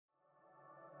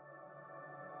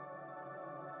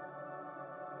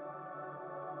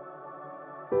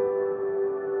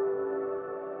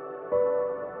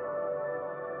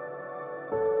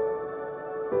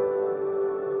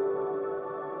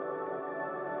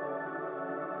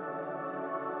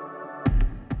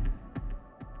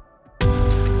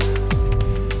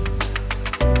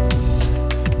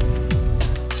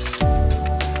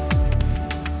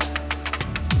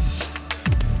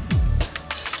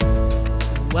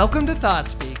Welcome to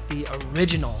ThoughtSpeak, the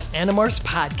original Animorphs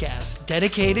podcast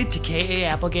dedicated to K.A.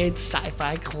 Applegate's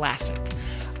sci-fi classic.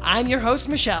 I'm your host,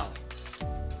 Michelle.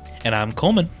 And I'm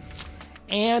Coleman.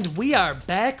 And we are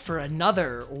back for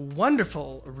another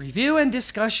wonderful review and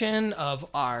discussion of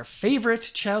our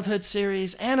favorite childhood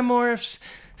series, Animorphs.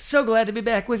 So glad to be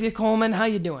back with you, Coleman. How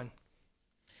you doing?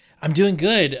 I'm doing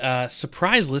good.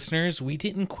 Surprise, listeners, we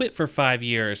didn't quit for 5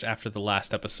 years after the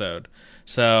last episode.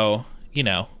 So,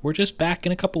 we're just back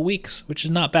in a couple weeks, which is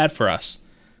not bad for us.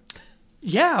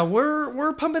 Yeah,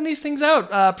 we're pumping these things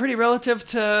out pretty relative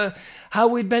to how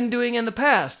we'd been doing in the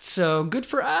past. So good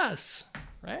for us,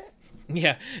 right?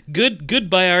 Yeah, good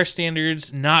by our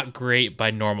standards, not great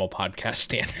by normal podcast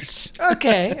standards.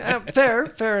 Okay,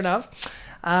 fair enough.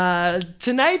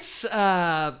 Tonight's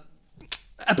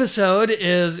episode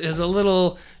is a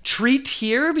little treat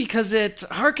here because it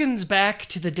harkens back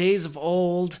to the days of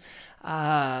old,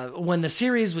 when the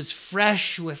series was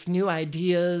fresh with new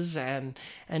ideas and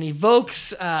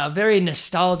evokes very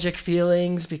nostalgic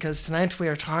feelings, because tonight we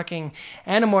are talking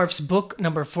Animorphs book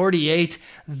number 48,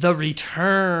 The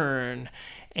Return.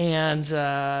 And,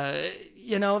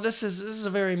 this is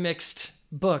a very mixed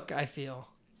book, I feel.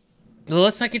 Well,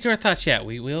 let's not get to our thoughts yet.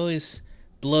 We always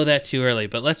blow that too early,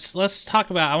 but let's talk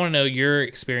about, I want to know your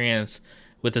experience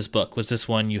with this book. Was this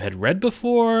one you had read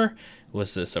before?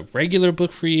 Was this a regular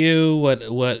book for you?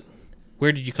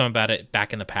 Where did you come about it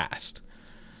back in the past?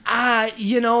 I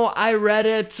read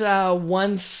it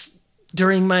once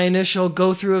during my initial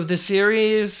go-through of the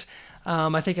series.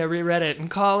 I think I reread it in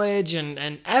college,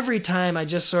 and every time I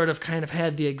just sort of kind of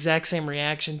had the exact same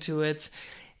reaction to it.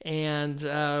 And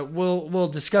we'll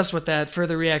discuss what that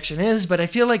further reaction is, but I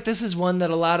feel like this is one that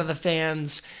a lot of the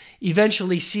fans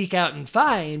eventually seek out and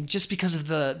find just because of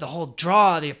the whole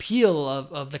draw, the appeal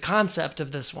of the concept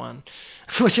of this one,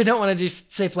 which I don't want to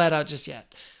just say flat out just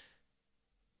yet.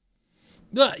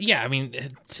 Well, yeah, I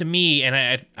mean, to me, and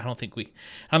I don't think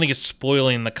it's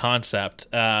spoiling the concept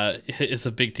is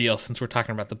a big deal since we're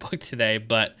talking about the book today,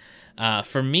 but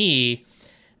for me,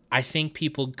 I think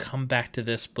people come back to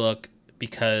this book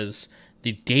because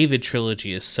the David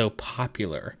trilogy is so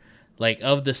popular. Like,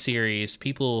 of the series,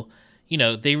 people,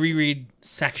 they reread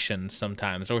sections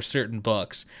sometimes or certain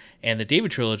books. And the David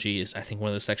trilogy is, I think, one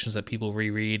of those sections that people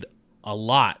reread a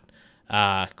lot,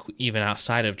 even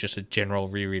outside of just a general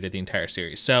reread of the entire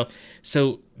series. So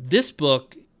this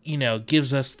book,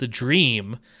 gives us the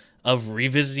dream of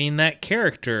revisiting that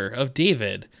character of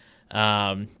David.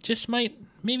 Just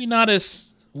maybe not as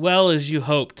well as you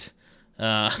hoped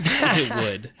it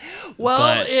would.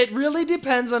 Well, it really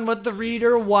depends on what the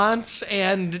reader wants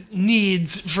and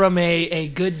needs from a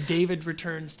good David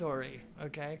Return story.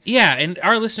 Okay. Yeah, and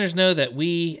our listeners know that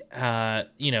we,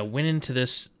 went into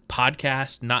this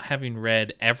podcast not having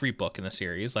read every book in the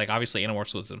series. Like, obviously,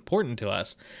 Animorphs was important to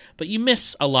us, but you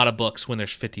miss a lot of books when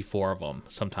there's 54 of them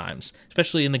sometimes,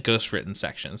 especially in the ghost-written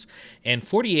sections. And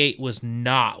 48 was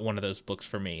not one of those books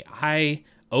for me. I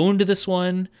owned this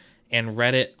one and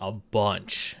read it a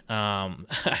bunch. I'm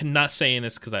not saying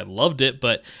this because I loved it,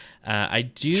 but I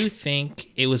do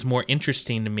think it was more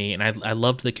interesting to me, and I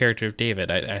loved the character of David.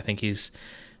 I think he's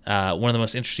one of the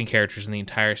most interesting characters in the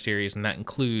entire series, and that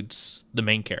includes the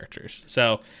main characters.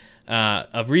 So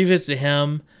a revisit to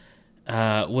him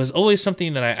was always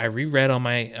something that I reread on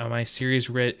my series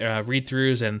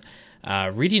read-throughs,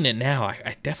 and reading it now,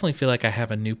 I definitely feel like I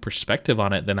have a new perspective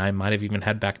on it than I might have even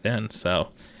had back then. So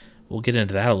we'll get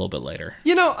into that a little bit later.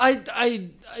 I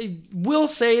will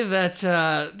say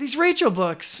that these Rachel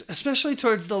books, especially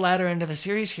towards the latter end of the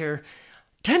series here,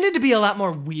 tended to be a lot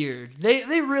more weird.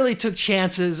 They really took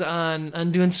chances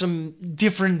on doing some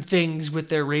different things with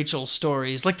their Rachel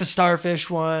stories, like the Starfish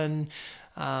one.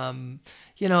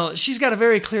 She's got a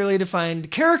very clearly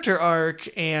defined character arc,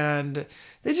 and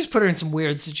they just put her in some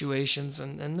weird situations,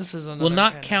 and this is another. Well,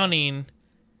 not counting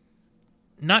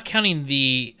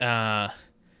the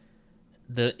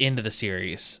end of the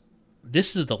series,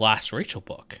 this is the last Rachel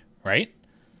book, right?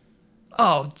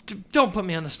 Oh, don't put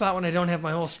me on the spot when I don't have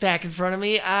my whole stack in front of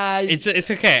me. It's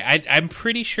okay. I'm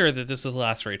pretty sure that this is the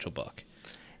last Rachel book.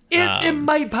 It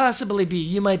might possibly be.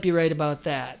 You might be right about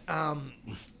that.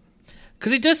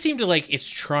 Because it does seem to it's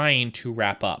trying to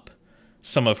wrap up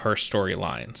some of her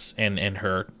storylines and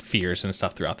her fears and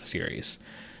stuff throughout the series.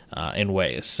 In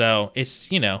ways. So it's,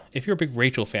 if you're a big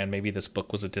Rachel fan, maybe this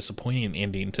book was a disappointing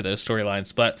ending to those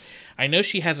storylines. But I know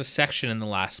she has a section in the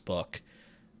last book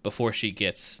before she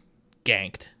gets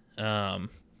ganked,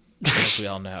 as we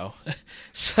all know.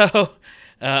 So,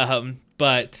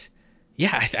 but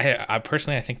yeah, I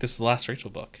personally, I think this is the last Rachel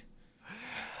book.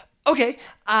 Okay.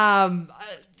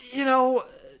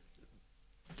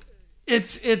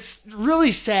 it's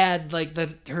really sad, like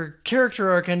that her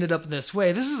character arc ended up this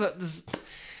way.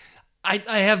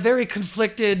 I have very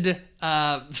conflicted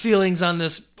feelings on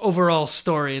this overall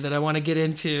story that I want to get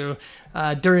into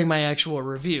during my actual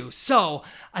review. So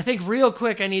I think real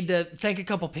quick I need to thank a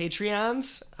couple Patreon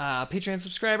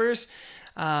subscribers,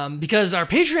 because our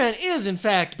Patreon is in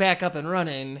fact back up and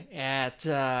running at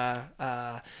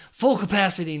full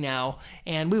capacity now,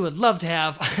 and we would love to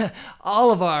have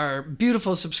all of our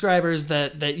beautiful subscribers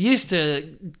that used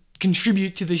to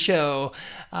contribute to the show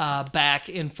back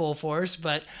in full force.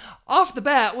 But off the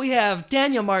bat, we have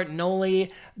Daniel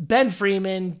Martinoli, Ben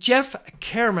Freeman, Jeff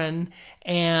Kerman,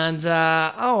 and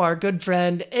our good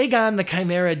friend Aegon the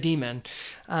Chimera Demon,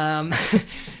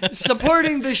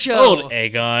 supporting the show. Old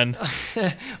Aegon.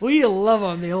 We love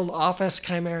him, the old office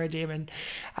Chimera Demon,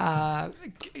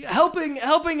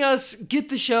 helping us get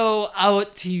the show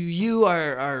out to you,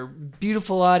 our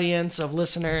beautiful audience of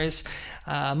listeners,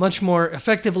 much more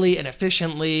effectively and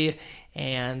efficiently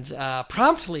and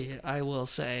promptly. I will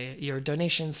say your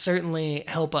donations certainly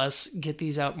help us get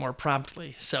these out more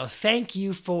promptly, so thank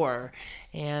you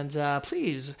and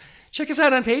please check us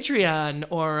out on Patreon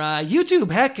or YouTube.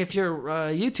 Heck, if you're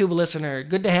a YouTube listener,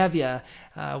 good to have you.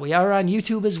 We are on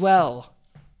YouTube as well.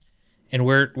 And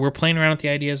we're playing around with the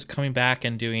ideas of coming back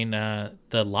and doing the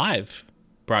live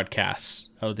broadcasts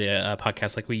of the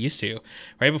podcast like we used to.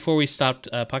 Right before we stopped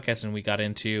podcasting, we got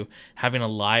into having a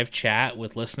live chat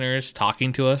with listeners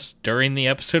talking to us during the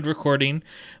episode recording,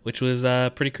 which was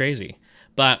pretty crazy.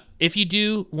 But if you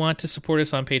do want to support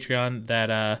us on Patreon,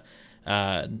 that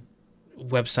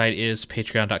website is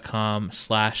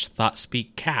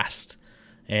patreon.com/ThoughtSpeakCast.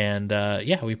 And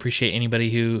we appreciate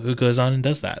anybody who goes on and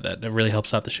does that. That really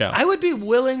helps out the show. I would be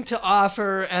willing to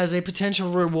offer as a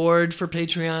potential reward for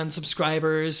Patreon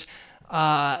subscribers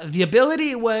the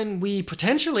ability, when we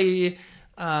potentially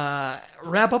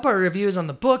wrap up our reviews on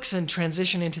the books and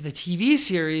transition into the TV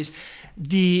series,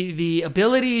 the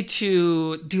ability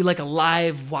to do like a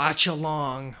live watch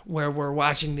along where we're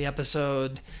watching the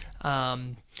episode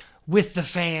with the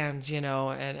fans,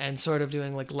 and sort of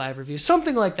doing like live reviews,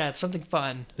 something like that, something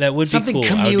fun. That would be something cool.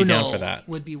 Communal I would be down for that.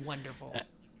 Would be wonderful.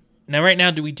 Now, right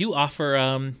now, we do offer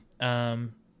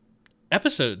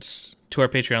episodes to our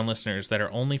Patreon listeners that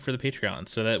are only for the Patreon.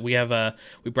 So that we have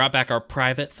we brought back our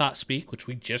private Thought Speak, which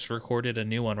we just recorded a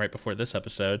new one right before this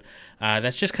episode.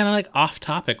 That's just kind of like off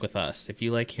topic with us. If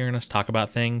you like hearing us talk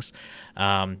about things,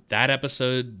 that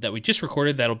episode that we just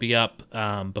recorded that'll be up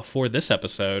before this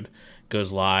episode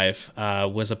goes live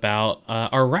was about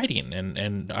our writing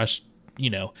and us,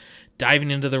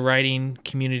 diving into the writing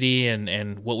community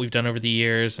and what we've done over the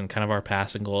years and kind of our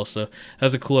passing goals. So that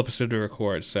was a cool episode to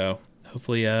record. So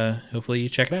hopefully you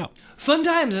check it out. Fun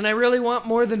times, and I really want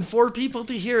more than 4 people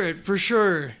to hear it for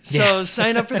sure. So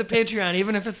sign up for the Patreon,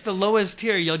 even if it's the lowest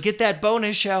tier. You'll get that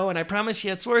bonus show, and I promise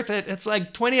you it's worth it. It's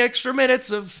like 20 extra minutes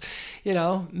of,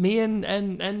 me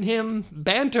and him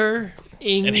banter.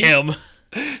 And him.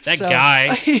 That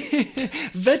guy.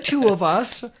 The two of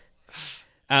us.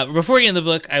 Before we end the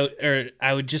book,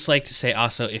 I would just like to say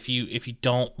also, if you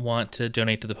don't want to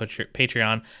donate to the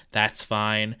Patreon, that's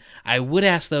fine. I would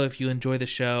ask, though, if you enjoy the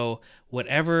show,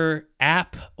 whatever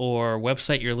app or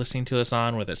website you're listening to us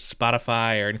on, whether it's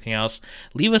Spotify or anything else,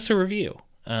 leave us a review.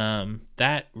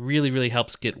 That really, really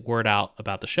helps get word out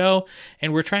about the show,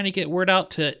 and we're trying to get word out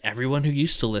to everyone who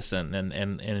used to listen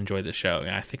and enjoy the show.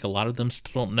 And I think a lot of them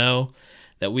still don't know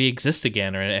that we exist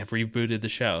again or have rebooted the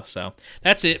show. So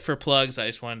that's it for plugs. I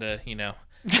just wanted to,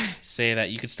 say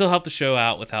that you could still help the show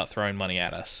out without throwing money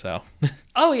at us. So.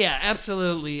 Oh yeah,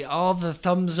 absolutely. All the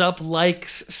thumbs up,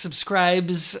 likes,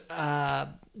 subscribes,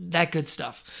 that good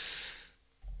stuff.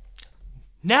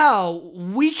 Now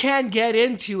we can get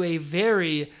into a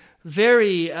very,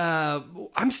 very,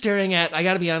 I'm staring at, I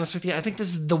gotta be honest with you, I think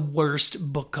this is the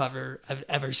worst book cover I've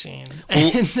ever seen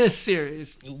in this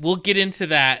series. We'll get into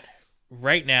that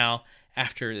right now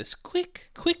after this quick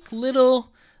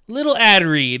little ad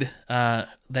read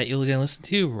that you're gonna listen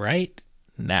to right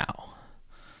now.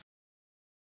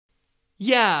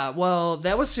 Yeah, well,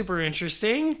 that was super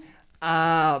interesting.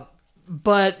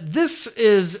 But this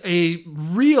is a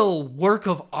real work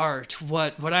of art,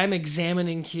 what I'm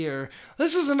examining here.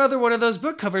 This is another one of those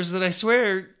book covers that I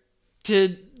swear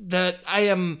that I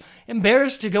am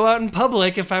embarrassed to go out in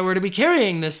public if I were to be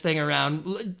carrying this thing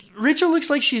around. Rachel looks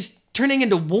like she's turning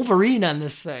into Wolverine on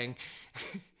this thing.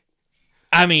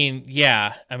 I mean,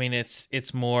 yeah. I mean,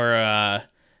 it's more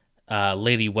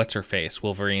Lady What's-Her-Face,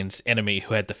 Wolverine's enemy,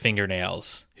 who had the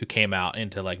fingernails, who came out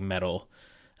into like metal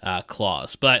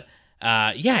claws. But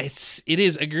Yeah, it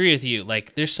is. Agree with you.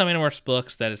 Like, there's some Animorphs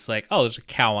books that it's like, oh, there's a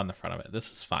cow on the front of it.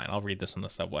 This is fine. I'll read this on the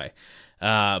subway.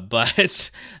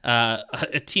 But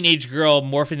a teenage girl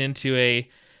morphing into a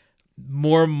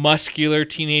more muscular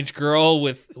teenage girl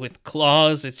with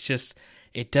claws. It's just,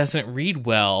 it doesn't read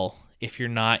well if you're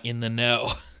not in the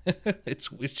know. It's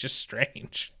just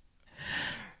strange.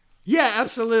 Yeah,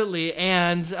 absolutely.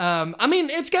 And I mean,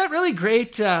 it's got really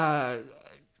great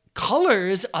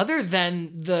colors other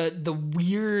than the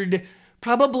weird,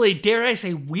 probably, dare I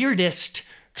say, weirdest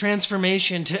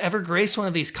transformation to ever grace one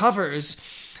of these covers.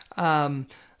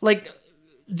 Like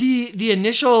the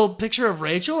initial picture of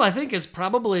Rachel, I think, is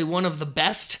probably one of the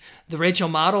best the Rachel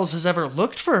Models has ever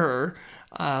looked for her.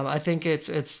 I think it's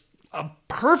a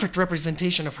perfect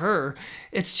representation of her.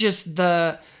 It's just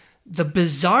the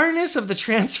bizarreness of the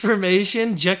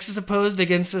transformation juxtaposed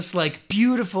against this like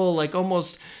beautiful, like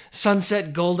almost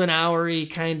sunset golden hour-y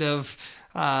kind of,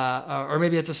 or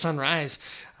maybe it's a sunrise.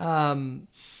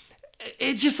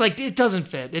 It's just like, it doesn't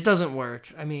fit. It doesn't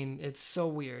work. I mean, it's so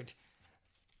weird.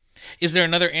 Is there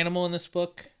another animal in this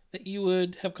book that you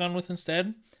would have gone with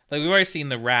instead? Like, we've already seen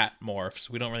the rat morphs.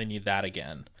 We don't really need that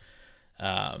again.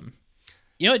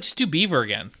 You know what? Just do beaver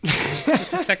again.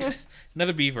 Just a second.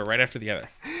 Another beaver right after the other.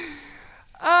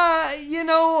 You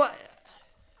know,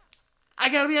 I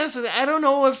gotta be honest with you. I don't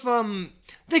know if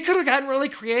they could have gotten really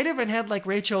creative and had like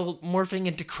Rachel morphing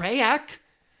into Krayak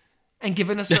and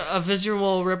given us a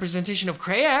visual representation of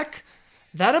Krayak.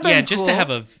 That'd have been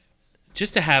cool.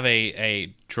 Just to have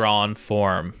a drawn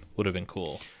form would have been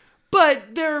cool.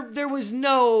 But there was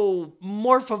no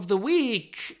morph of the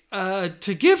week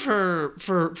to give her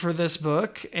for this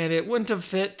book, and it wouldn't have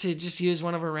fit to just use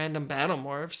one of her random battle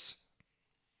morphs.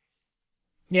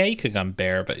 Yeah, you could have gone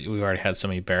bear, but we've already had so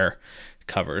many bear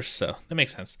covers, so that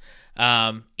makes sense.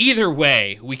 Either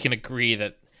way, we can agree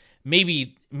that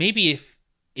maybe if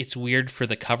it's weird for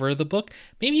the cover of the book,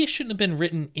 maybe it shouldn't have been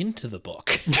written into the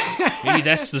book. Maybe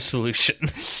that's the solution.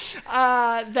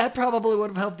 That probably would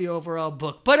have helped the overall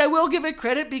book. But I will give it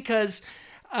credit because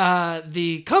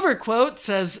the cover quote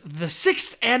says, "The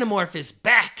sixth Animorph is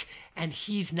back, and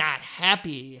he's not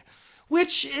happy,"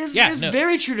 which is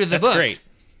very true to the book. That's great.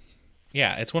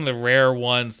 Yeah, it's one of the rare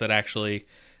ones that actually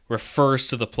refers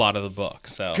to the plot of the book.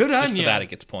 So good on just you. For that, it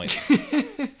gets points.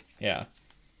 Yeah.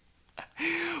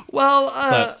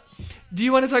 Well, do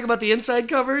you want to talk about the inside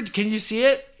cover? Can you see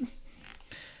it?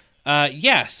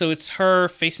 Yeah, so it's her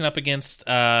facing up against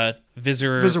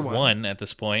Visser 1 at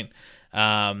this point,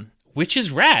 which is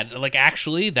rad. Like,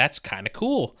 actually, that's kind of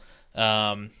cool.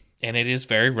 And it is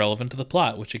very relevant to the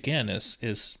plot, which, again,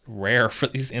 is rare for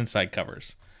these inside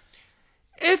covers.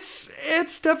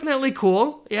 It's definitely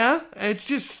cool, yeah. It's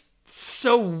just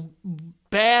so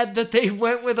bad that they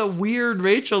went with a weird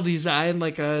Rachel design,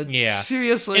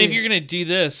 seriously. And if you're gonna do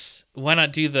this, why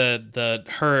not do the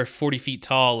her 40 feet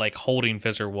tall, like holding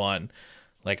Visser 1,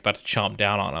 like about to chomp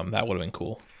down on him? That would have been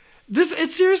cool.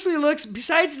 It seriously looks,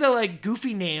 besides the like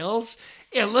goofy nails,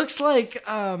 it looks like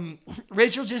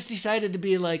Rachel just decided to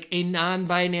be like a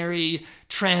non-binary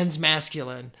trans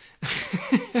masculine.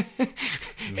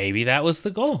 Maybe that was the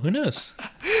goal. Who knows?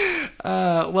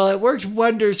 Well, it worked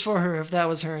wonders for her if that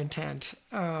was her intent.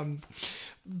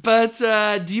 But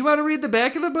do you want to read the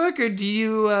back of the book, or do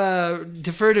you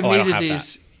defer to me to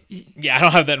these? That. Yeah, I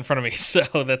don't have that in front of me,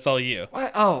 so that's all you.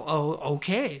 What? Oh,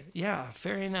 okay. Yeah,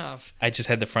 fair enough. I just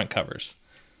had the front covers.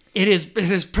 It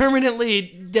is permanently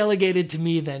delegated to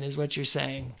me, then, is what you're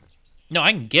saying. No,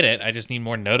 I can get it. I just need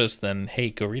more notice than,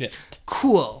 hey, go read it.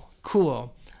 Cool.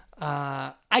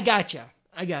 I gotcha.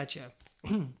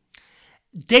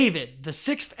 David, the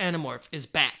sixth Animorph, is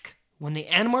back. When the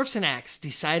Animorphs and Axe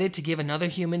decided to give another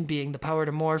human being the power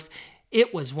to morph,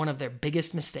 it was one of their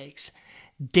biggest mistakes.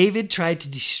 David tried to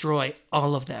destroy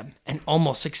all of them and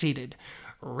almost succeeded.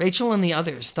 Rachel and the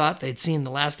others thought they'd seen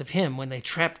the last of him when they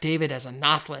trapped David as a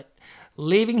Nothlet,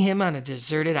 leaving him on a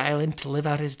deserted island to live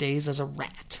out his days as a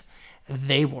rat.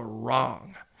 They were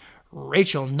wrong.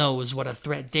 Rachel knows what a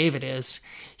threat David is.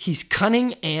 He's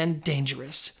cunning and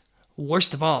dangerous.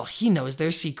 Worst of all, he knows their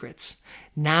secrets.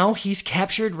 Now he's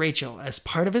captured Rachel as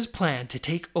part of his plan to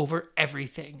take over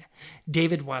everything.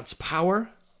 David wants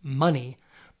power, money,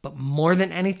 but more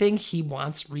than anything, he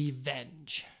wants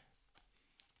revenge.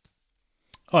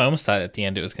 Oh, I almost thought at the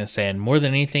end it was going to say, and more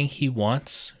than anything, he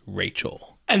wants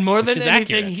Rachel. And more than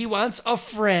anything, he wants a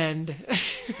friend.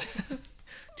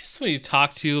 Just somebody to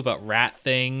talk to about rat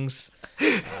things,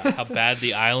 how bad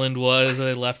the island was that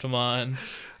they left him on.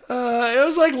 It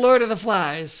was like Lord of the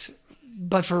Flies,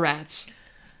 but for rats.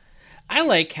 I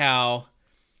like how,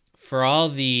 for all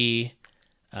the,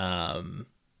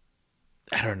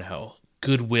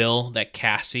 goodwill that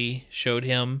Cassie showed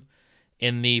him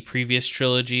in the previous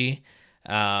trilogy.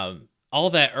 All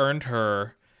that earned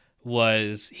her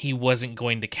was he wasn't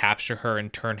going to capture her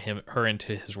and turn her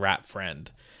into his rat friend,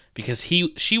 because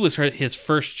she was his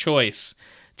first choice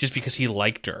just because he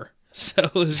liked her. So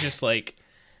it was just like,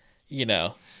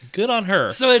 good on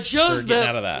her. So it shows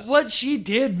that what she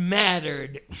did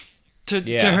mattered to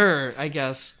her, I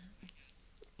guess,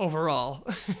 overall.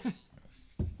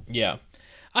 Yeah.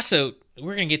 Also,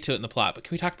 we're going to get to it in the plot, but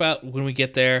can we talk about, when we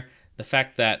get there, the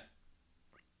fact that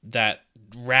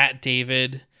Rat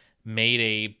David made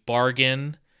a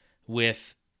bargain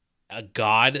with a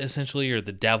god, essentially, or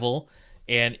the devil,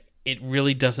 and it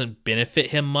really doesn't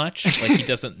benefit him much. Like, he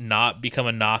doesn't not become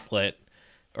a Nothlit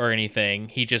or anything.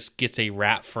 He just gets a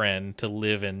rat friend to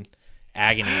live in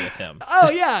agony with him. Oh,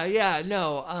 yeah,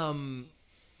 no.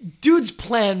 Dude's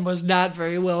plan was not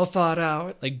very well thought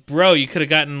out. Like, bro, you could have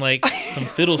gotten, like, some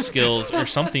fiddle skills or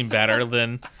something better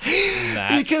than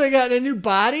that. You could have gotten a new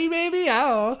body, maybe? I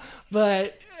don't know.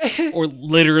 But... or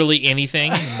literally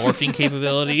anything. Morphing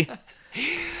capability.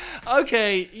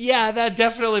 Okay, yeah, that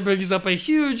definitely brings up a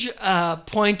huge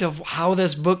point of how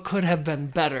this book could have been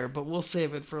better, but we'll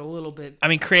save it for a little bit. I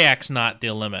mean, Krayak's not the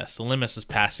Elimus. The Elimus is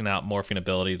passing out morphing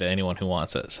ability to anyone who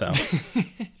wants it, so...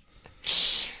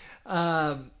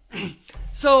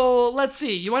 So let's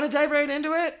see. You want to dive right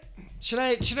into it? Should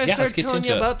I start telling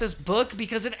you about this book?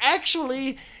 Because it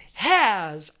actually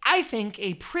has, I think,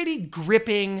 a pretty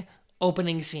gripping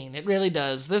opening scene. It really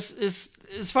does. This is,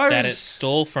 as far as... That it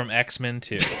stole from X-Men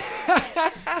 2.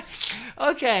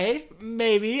 Okay,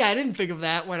 maybe. I didn't think of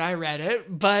that when I read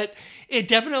it, but it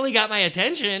definitely got my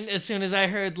attention as soon as I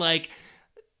heard, like,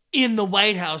 in the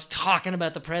White House talking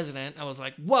about the president. I was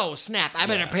like, whoa, snap. I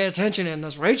better pay attention in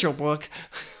this Rachel book.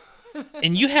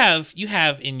 And you have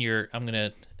in your, I'm going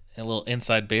to, a little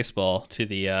inside baseball to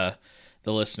the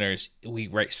listeners. We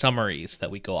write summaries that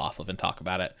we go off of and talk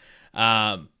about it.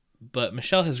 But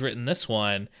Michelle has written this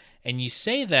one, and you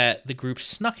say that the group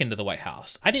snuck into the White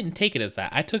House. I didn't take it as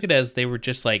that. I took it as they were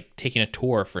just, like, taking a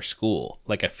tour for school,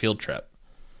 like a field trip.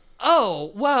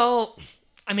 Oh, well,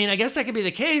 I mean, I guess that could be the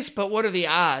case, but what are the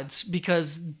odds?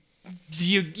 Because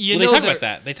you well, know... they talk about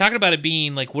that. They talk about it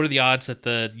being, like, what are the odds that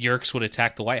the Yeerks would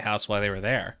attack the White House while they were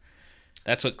there?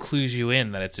 That's what clues you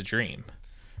in that it's a dream.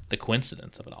 The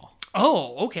coincidence of it all.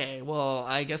 Oh, okay. Well,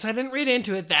 I guess I didn't read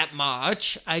into it that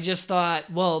much. I just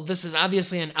thought, well, this is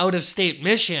obviously an out-of-state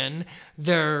mission.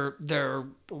 Their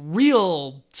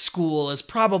real school is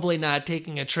probably not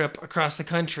taking a trip across the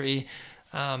country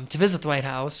to visit the White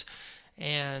House.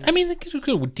 And I mean, they could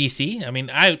go with DC. I mean,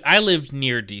 I lived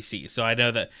near DC, so I know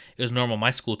that it was normal.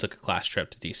 My school took a class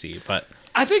trip to DC, but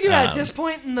I figure at this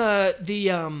point in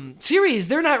the series,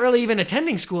 they're not really even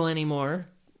attending school anymore.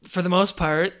 For the most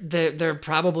part, they're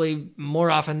probably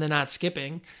more often than not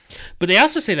skipping. But they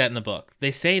also say that in the book. They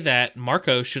say that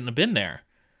Marco shouldn't have been there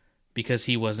because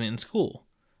he wasn't in school.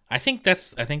 I think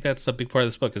that's a big part of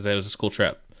this book, is that it was a school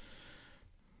trip.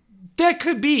 That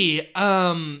could be.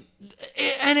 And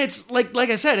it's like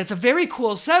I said, it's a very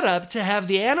cool setup to have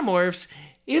the Animorphs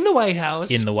in the White House.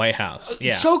 In the White House,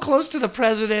 yeah. So close to the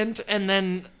president, and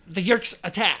then the Yeerks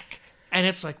attack. And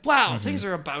it's like, wow, things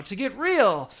are about to get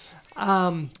real.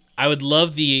 I would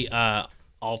love the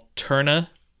Alterna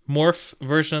morph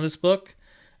version of this book,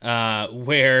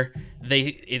 where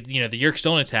the Yeerks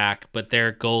don't attack, but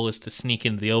their goal is to sneak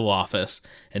into the Oval Office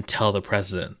and tell the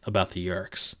president about the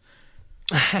Yeerks.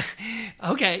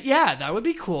 Okay, yeah, that would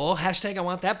be cool. Hashtag I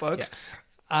want that book.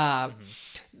 Yeah.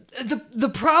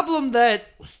 The problem that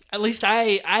at least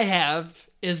I have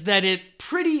is that it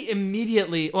pretty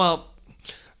immediately, well,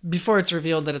 before it's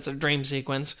revealed that it's a dream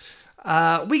sequence,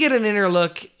 we get an inner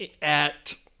look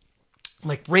at,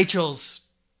 like, Rachel's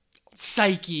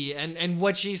psyche and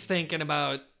what she's thinking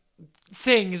about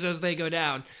things as they go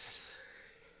down.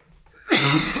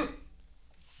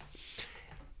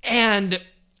 And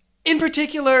in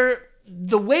particular,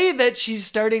 the way that she's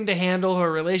starting to handle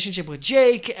her relationship with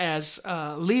Jake as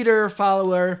a leader,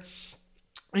 follower,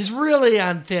 is really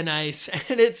on thin ice,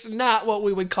 and it's not what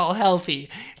we would call healthy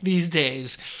these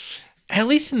days. At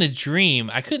least in the dream,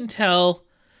 I couldn't tell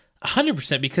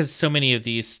 100% because so many of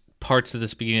these parts of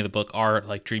this beginning of the book are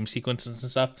like dream sequences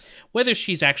and stuff, whether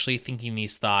she's actually thinking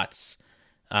these thoughts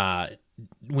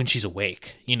when she's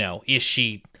awake. Is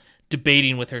she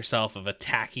debating with herself of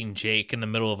attacking Jake in the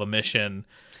middle of a mission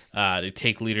to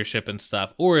take leadership and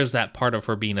stuff, or is that part of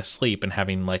her being asleep and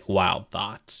having like wild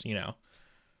thoughts?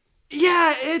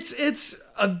 Yeah, it's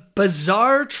a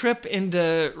bizarre trip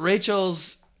into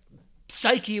Rachel's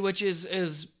psyche, which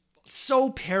is so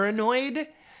paranoid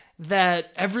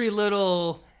that every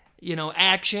little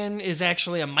action is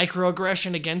actually a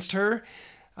microaggression against her,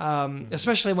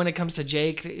 especially when it comes to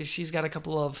Jake. She's got a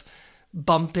couple of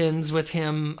bump-ins with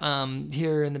him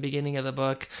here in the beginning of the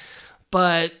book.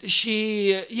 But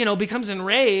she, becomes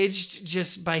enraged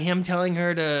just by him telling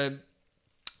her to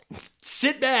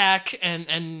sit back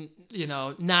and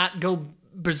not go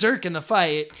berserk in the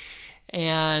fight.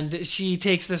 And she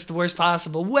takes this the worst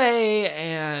possible way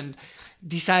and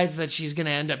decides that she's going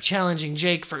to end up challenging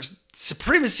Jake for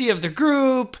supremacy of the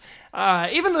group,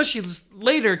 even though she's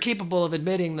later capable of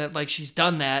admitting that, like, she's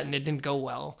done that and it didn't go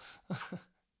well.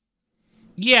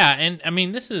 Yeah, and I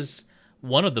mean, this is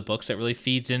one of the books that really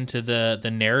feeds into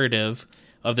the narrative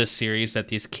of this series, that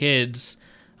these kids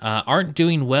aren't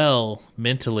doing well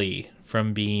mentally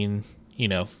from being,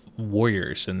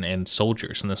 warriors and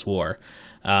soldiers in this war.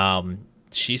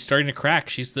 She's starting to crack.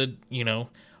 She's the,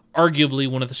 arguably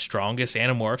one of the strongest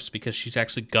Animorphs because she's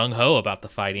actually gung-ho about the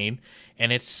fighting,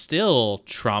 and it's still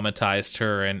traumatized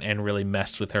her and really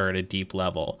messed with her at a deep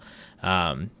level.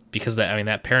 Because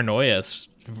that paranoia is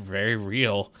very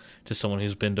real to someone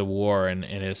who's been to war, and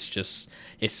it's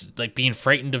like being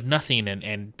frightened of nothing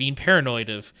and being paranoid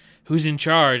of who's in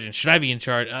charge and should I be in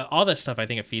charge. All that stuff, I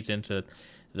think it feeds into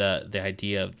the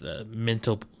idea of the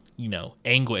mental,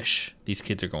 anguish these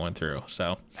kids are going through.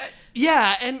 So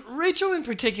yeah, and Rachel in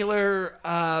particular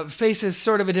faces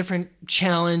sort of a different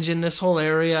challenge in this whole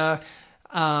area.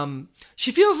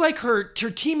 She feels like her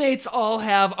teammates all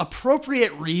have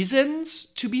appropriate reasons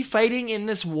to be fighting in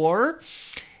this war,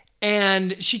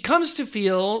 and she comes to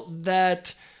feel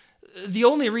that the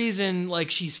only reason, like,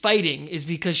 she's fighting is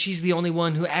because she's the only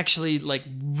one who actually, like,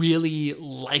 really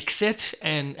likes it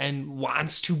and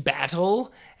wants to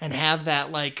battle and have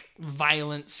that, like,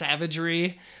 violent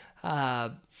savagery.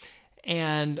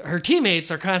 And her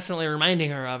teammates are constantly reminding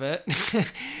her of it.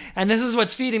 And this is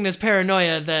what's feeding this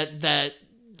paranoia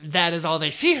that is all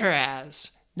they see her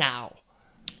as now.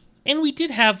 And we did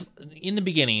have, in the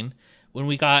beginning, when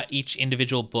we got each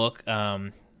individual book,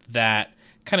 that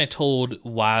kind of told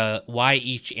why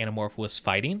each Animorph was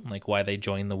fighting, like why they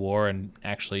joined the war and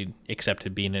actually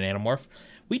accepted being an Animorph.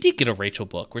 We did get a Rachel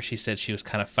book where she said she was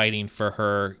kind of fighting for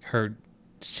her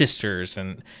sisters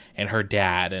and her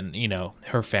dad and,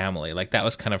 her family. Like, that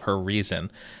was kind of her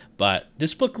reason. But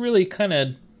this book really kind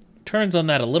of turns on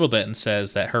that a little bit and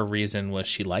says that her reason was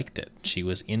she liked it. She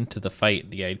was into the fight.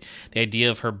 The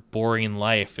idea of her boring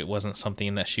life, it wasn't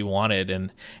something that she wanted,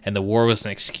 and the war was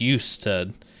an excuse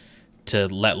to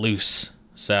let loose.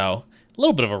 So a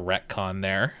little bit of a retcon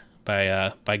there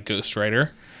by Ghostwriter.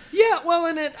 Yeah, well,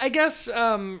 and I guess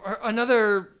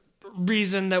another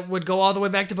reason that would go all the way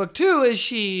back to book 2 is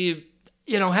she,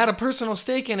 had a personal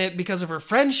stake in it because of her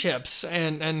friendships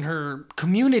and her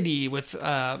community with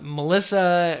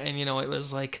Melissa, and, it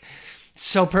was, like,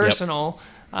 so personal.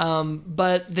 Yep.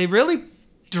 But they really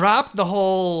dropped the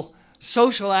whole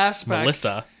social aspect.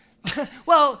 Melissa.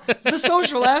 Well, the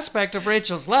social aspect of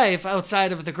Rachel's life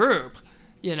outside of the group.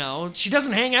 She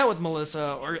doesn't hang out with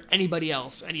Melissa or anybody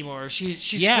else anymore.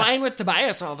 She's flying with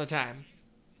Tobias all the time.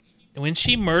 When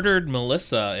she murdered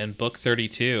Melissa in book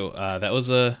 32, that was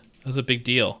a big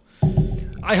deal.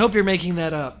 I hope you're making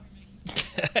that up.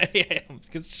 Yeah,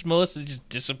 because Melissa just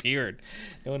disappeared.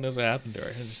 No one knows what happened to her.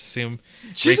 I just assume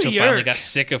she's Rachel finally got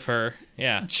sick of her.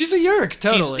 Yeah, she's a Yeerk,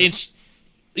 totally.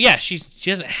 She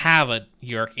doesn't have a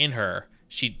Yeerk in her.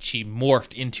 She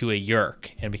morphed into a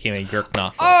Yeerk and became a Yeerk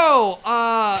novel.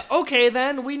 Oh, okay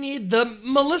then. We need the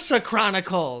Melissa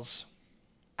Chronicles.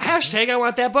 Hashtag I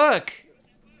want that book.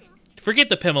 Forget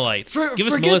the Pimelites. Give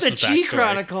us forget Melissa's the Chi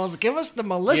Chronicles. Give us the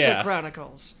Melissa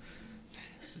Chronicles.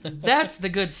 That's the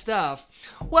good stuff.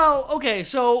 Well, okay,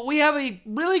 so we have a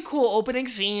really cool opening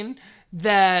scene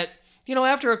that,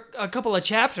 after a couple of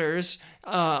chapters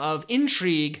of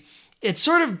intrigue, it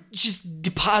sort of just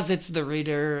deposits the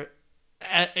reader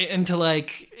into,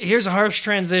 like, here's a harsh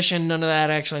transition. None of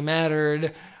that actually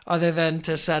mattered, other than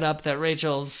to set up that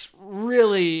Rachel's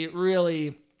really,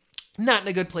 really not in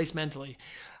a good place mentally.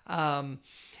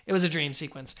 It was a dream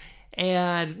sequence.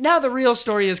 And now the real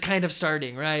story is kind of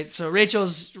starting, right? So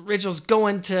Rachel's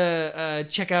going to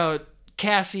check out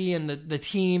Cassie and the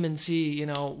team and see,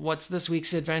 what's this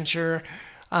week's adventure.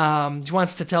 She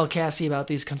wants to tell Cassie about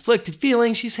these conflicted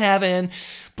feelings she's having,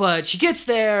 but she gets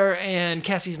there and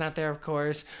Cassie's not there, of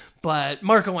course, but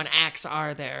Marco and Axe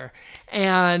are there.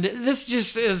 And this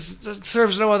just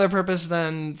serves no other purpose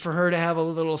than for her to have a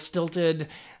little stilted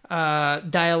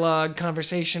dialogue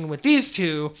conversation with these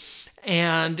two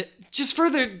and just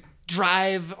further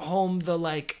drive home the,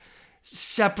 like,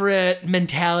 separate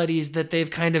mentalities that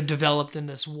they've kind of developed in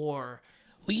this war.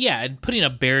 Well, yeah, and putting a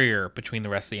barrier between the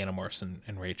rest of the Animorphs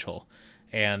and Rachel.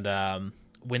 And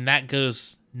when that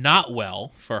goes not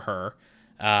well for her,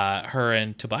 her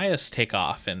and Tobias take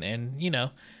off and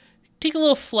take a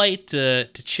little flight to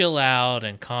chill out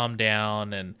and calm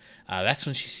down. And that's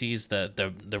when she sees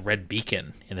the red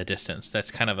beacon in the distance.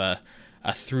 That's kind of a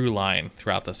through line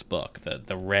throughout this book,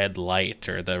 the red light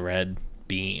or the red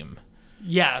beam.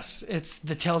 Yes, it's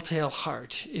the Telltale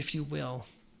Heart, if you will.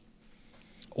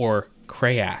 Or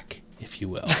Krayak, if you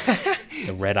will.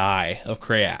 The red eye of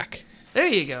Krayak. There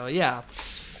you go, yeah.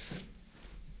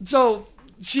 So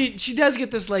she does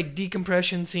get this like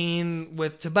decompression scene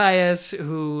with Tobias,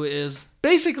 who is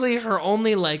basically her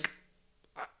only like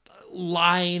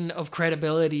line of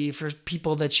credibility for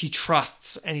people that she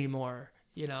trusts anymore,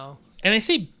 you know? And they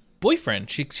say boyfriend.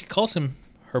 She calls him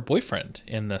her boyfriend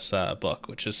in this book,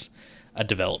 which is a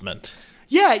development.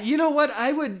 Yeah, you know what?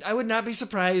 I would not be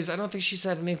surprised. I don't think she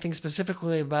said anything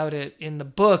specifically about it in the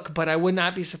book, but I would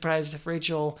not be surprised if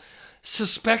Rachel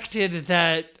suspected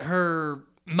that her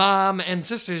mom and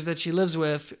sisters that she lives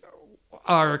with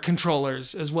are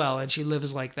controllers as well, and she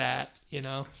lives like that, you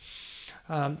know?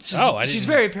 She's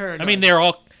very paranoid. I mean, they're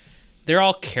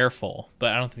all careful,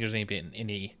 but I don't think there's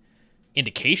any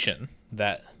indication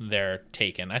that they're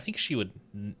taken. I think she would.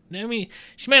 I mean,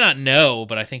 she might not know,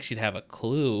 but I think she'd have a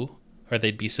clue, or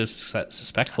they'd be so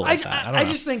suspectful of that. I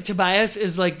just think Tobias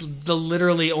is like the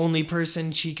literally only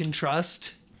person she can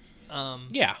trust.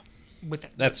 Yeah,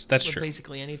 that's true.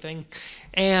 Basically anything,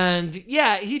 and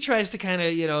yeah, he tries to kind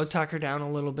of talk her down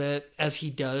a little bit, as he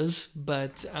does,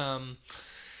 but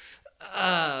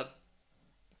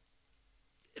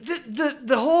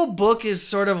the whole book is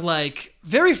sort of like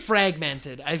very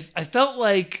fragmented. I felt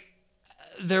like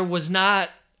there was not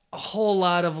a whole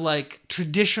lot of like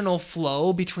traditional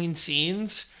flow between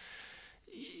scenes.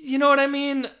 You know what I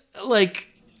mean? Like,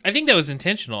 I think that was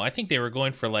intentional. I think they were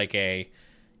going for like a,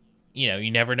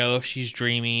 you never know if she's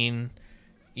dreaming,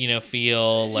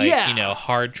 feel like,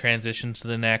 hard transitions to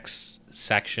the next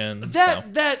section.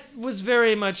 That was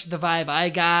very much the vibe I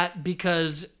got,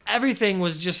 because everything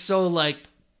was just so like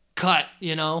cut,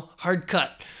 hard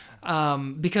cut.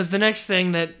 Because the next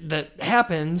thing that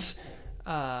happens,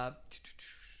 well,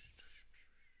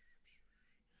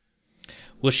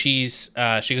 she goes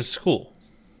to school.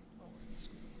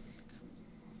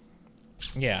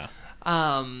 Yeah.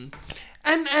 And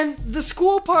the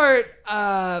school part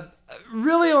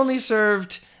really only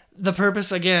served the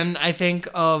purpose, again, I think,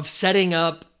 of setting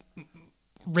up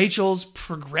Rachel's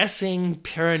progressing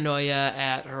paranoia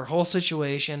at her whole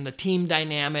situation, the team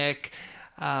dynamic.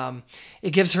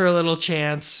 It gives her a little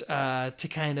chance to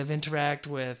kind of interact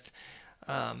with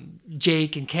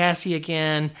Jake and Cassie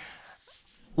again.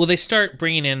 Well, they start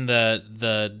bringing in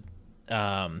the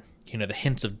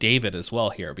hints of David as well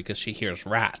here, because she hears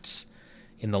rats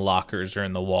in the lockers or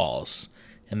in the walls.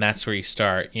 And that's where you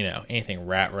start, anything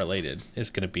rat related is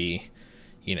going to be,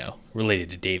 related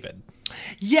to David.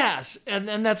 Yes,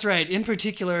 and that's right. In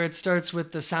particular, it starts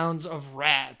with the sounds of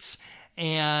rats.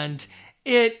 And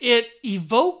it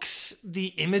evokes the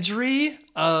imagery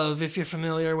of, if you're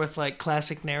familiar with like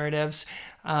classic narratives,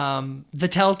 the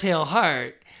Telltale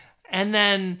Heart. And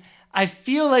then I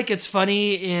feel like it's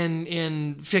funny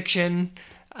in fiction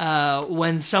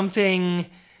when something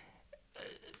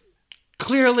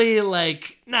clearly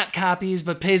like not copies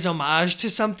but pays homage to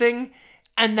something,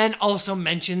 and then also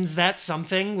mentions that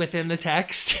something within the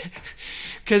text.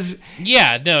 Because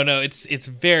it's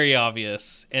very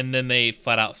obvious, and then they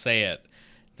flat out say it,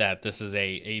 that this is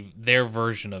their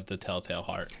version of the Telltale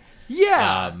Heart.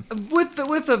 Yeah,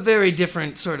 with a very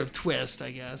different sort of twist, I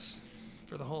guess,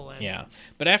 for the whole end. Yeah,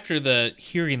 but after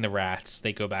hearing the rats,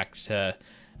 they go back to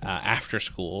after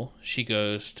school. She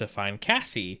goes to find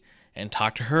Cassie and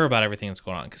talk to her about everything that's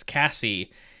going on, because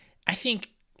Cassie, I think,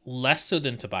 less so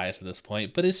than Tobias at this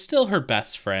point, but is still her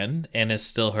best friend and is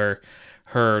still her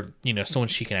someone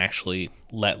she can actually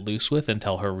let loose with and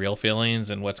tell her real feelings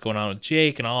and what's going on with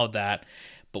Jake and all of that.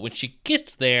 But when she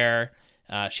gets there,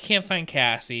 she can't find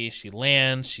Cassie. She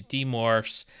lands, she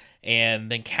demorphs,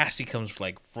 and then Cassie comes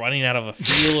like running out of a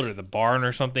field or the barn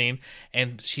or something,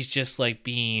 and she's just like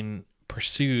being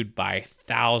pursued by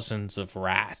thousands of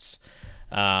rats.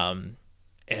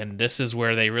 And this is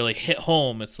where they really hit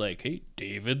home. It's like, hey,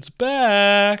 David's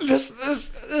back. This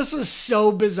was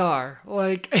so bizarre.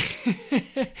 Like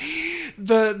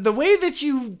the way that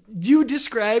you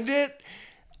described it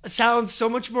sounds so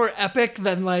much more epic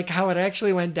than like how it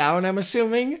actually went down, I'm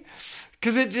assuming.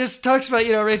 Because it just talks about,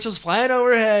 Rachel's flying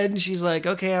overhead and she's like,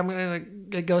 okay, I'm going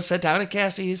to go sit down at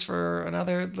Cassie's for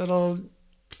another little,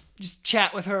 just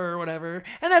chat with her or whatever.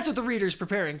 And that's what the reader's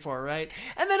preparing for, right?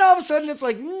 And then all of a sudden it's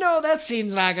like, no, that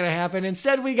scene's not going to happen.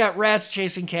 Instead, we got rats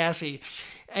chasing Cassie.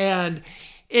 And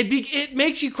it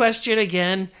makes you question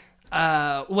again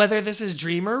whether this is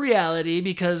dream or reality,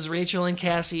 because Rachel and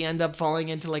Cassie end up falling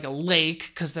into like a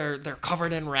lake because they're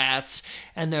covered in rats,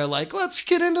 and they're like, let's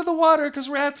get into the water because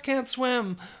rats can't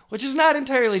swim, which is not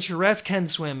entirely true. Rats can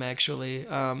swim, actually.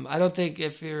 I don't think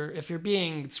if you're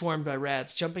being swarmed by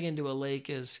rats, jumping into a lake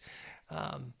is,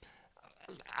 I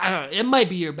don't know, it might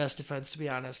be your best defense, to be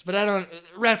honest. But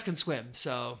rats can swim,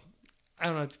 so I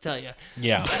don't know what to tell you.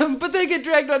 Yeah. But they get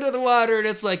dragged under the water, and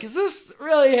it's like, is this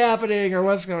really happening, or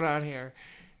what's going on here?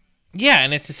 Yeah,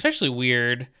 and it's especially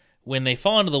weird when they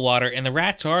fall into the water, and the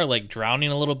rats are like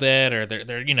drowning a little bit, or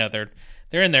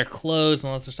they're in their clothes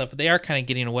and all this stuff, but they are kind of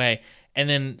getting away. And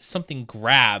then something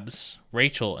grabs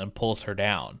Rachel and pulls her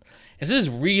down. And so this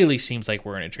really seems like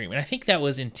we're in a dream. And I think that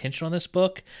was intentional in this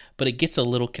book, but it gets a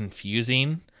little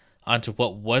confusing onto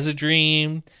what was a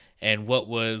dream and what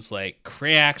was like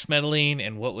Crayax meddling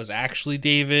and what was actually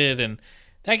David. And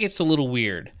that gets a little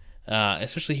weird,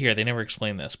 especially here. They never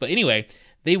explain this. But anyway,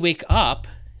 they wake up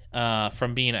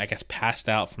from being, I guess, passed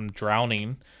out from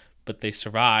drowning, but they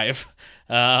survive.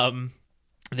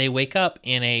 They wake up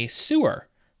in a sewer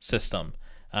system.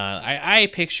 I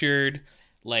pictured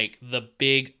like the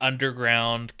big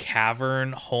underground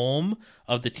cavern home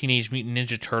of the Teenage Mutant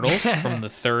Ninja Turtles from the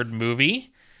third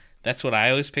movie. That's what I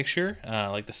always picture,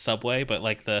 like the subway, but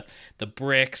like the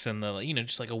bricks and the,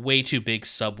 just like a way too big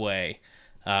subway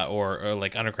or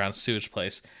like underground sewage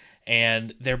place.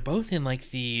 And they're both in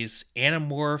like these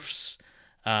Animorphs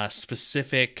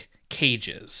specific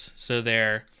cages. So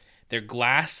they're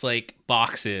glass like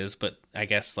boxes, but I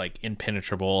guess like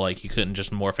impenetrable. Like you couldn't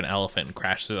just morph an elephant and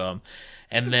crash through them.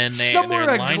 And then somewhere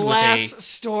they're a lined glass with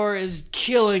store is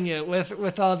killing it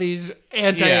with all these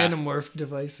anti-Animorph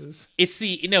devices. It's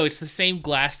the same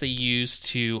glass they use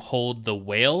to hold the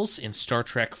whales in Star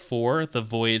Trek IV, The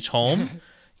Voyage Home.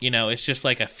 It's just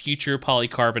like a future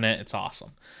polycarbonate. It's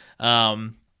awesome.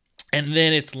 And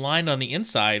then it's lined on the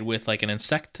inside with like an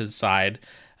insecticide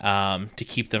to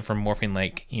keep them from morphing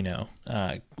like,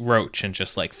 roach and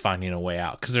just like finding a way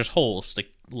out, because there's holes to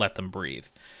let them breathe.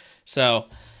 So,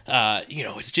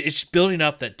 it's building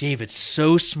up that David's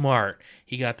so smart.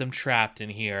 He got them trapped in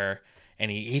here, and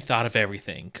he thought of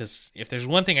everything. Because if there's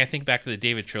one thing I think back to the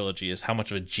David trilogy is how much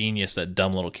of a genius that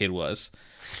dumb little kid was.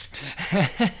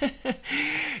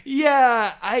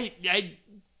 Yeah,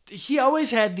 he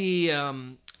always had the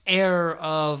air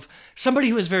of somebody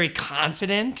who was very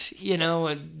confident,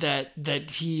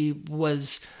 that he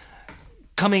was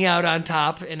coming out on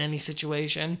top in any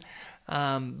situation,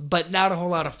 but not a whole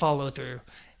lot of follow through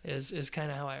is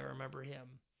kind of how I remember him.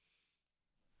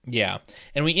 Yeah,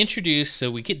 and we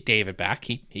get David back.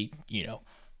 He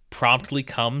promptly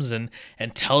comes and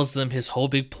tells them his whole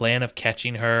big plan of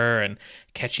catching her and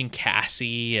catching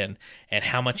Cassie and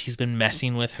how much he's been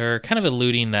messing with her, kind of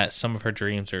alluding that some of her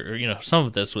dreams or some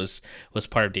of this was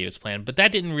part of David's plan, but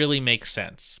that didn't really make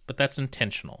sense. But that's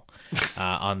intentional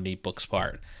on the book's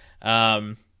part.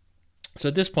 So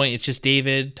at this point, it's just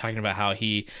David talking about how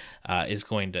he is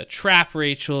going to trap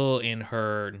Rachel in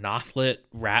her Nothlit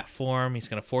rat form. He's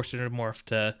going to force her to morph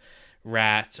to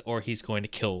rat, or he's going to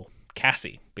kill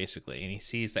Cassie, basically. And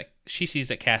she sees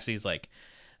that Cassie's like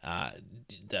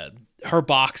her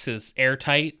box is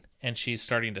airtight and she's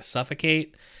starting to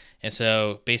suffocate, and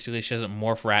so basically she doesn't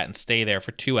morph rat and stay there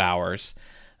for 2 hours.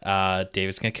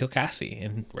 David's gonna kill Cassie,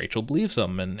 and Rachel believes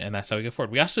him, and that's how we go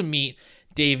forward. We also meet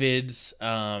David's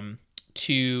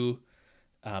two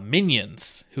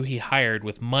minions who he hired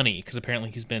with money, because apparently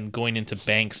he's been going into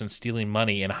banks and stealing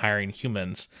money and hiring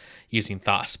humans using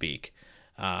thought speak.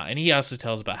 And he also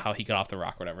tells about how he got off the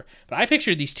rock or whatever. But I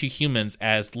pictured these two humans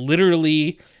as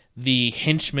literally the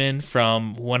henchmen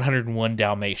from 101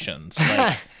 Dalmatians.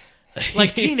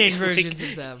 Like teenage versions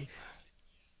of them.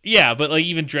 Yeah, but like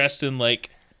even dressed in like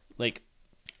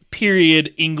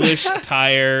period English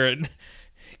attire and a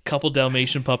couple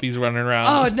Dalmatian puppies running around.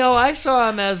 Oh no, I saw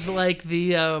him as like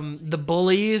the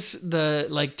bullies, the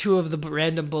like two of the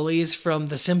random bullies from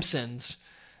The Simpsons.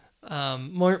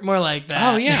 More like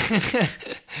that. Oh yeah.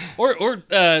 or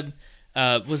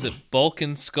was it Bulk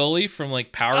and Scully from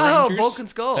like Power Rangers? Oh, Bulk and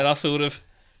Skull. That also would have.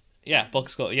 Yeah, Bulk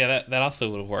and Skull. Yeah, that also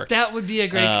would have worked. That would be a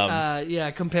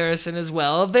great comparison as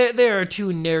well. There are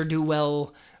two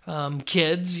ne'er-do-well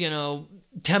kids,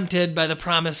 tempted by the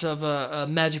promise of a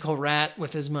magical rat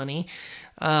with his money,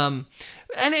 and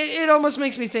it almost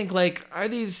makes me think like, are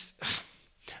these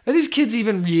kids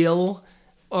even real?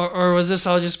 Or was this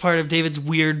all just part of David's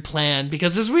weird plan?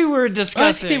 Because as we were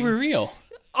discussing... I think they were real.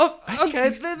 Oh, I think okay.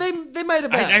 They might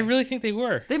have been. I really think they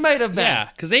were. They might have been. Yeah,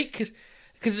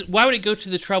 because why would it go to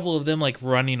the trouble of them like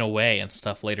running away and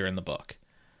stuff later in the book,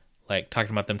 like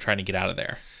talking about them trying to get out of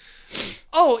there?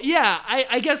 Oh yeah,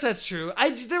 I guess that's true.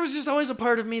 There was just always a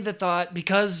part of me that thought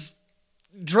because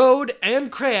Drode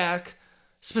and Crayak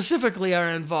specifically are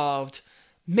involved,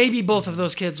 maybe both of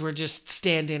those kids were just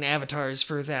stand-in avatars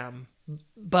for them.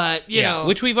 But you know,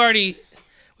 which we've already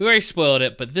spoiled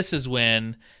it. But this is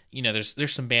when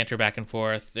there's some banter back and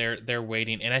forth. They're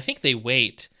waiting, and I think they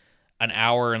wait an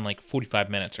hour and like 45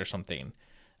 minutes or something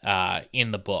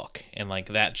in the book, and like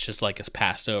that's just like it's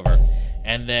passed over.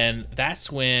 And then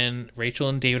that's when Rachel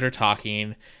and David are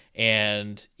talking,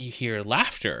 and you hear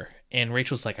laughter. And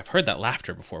Rachel's like, I've heard that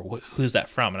laughter before. Who's that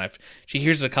from? And she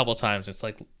hears it a couple times. It's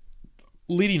like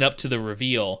leading up to the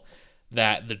reveal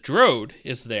that the Drode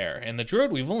is there. And the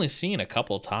Drode we've only seen a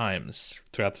couple times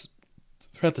throughout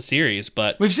the series,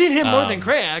 but we've seen him more than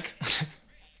Crayak.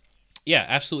 Yeah,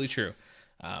 absolutely true.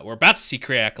 We're about to see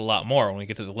Crayak a lot more when we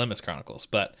get to the Limits Chronicles,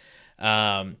 but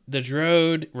the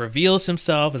Drode reveals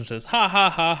himself and says, "Ha ha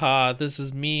ha ha! This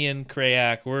is me and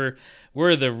Crayak.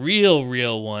 We're the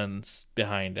real ones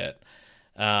behind it."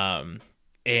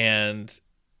 And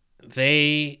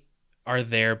they are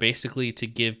there basically to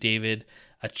give David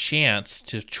a chance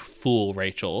to fool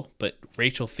Rachel, but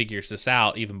Rachel figures this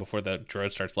out even before the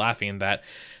Drode starts laughing, that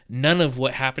none of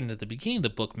what happened at the beginning of the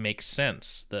book makes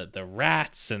sense. The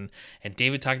rats and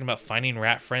David talking about finding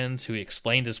rat friends who he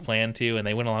explained his plan to, and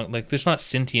they went along, like, there's not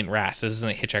sentient rats. This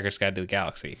isn't a Hitchhiker's Guide to the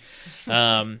Galaxy.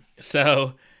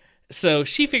 So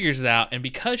she figures it out, and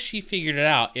because she figured it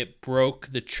out, it broke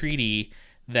the treaty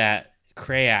that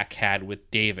Crayak had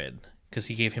with David, because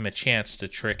he gave him a chance to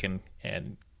trick and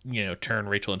turn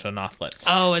Rachel into a Nothlet.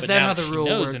 Oh, is that how the rule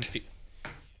worked?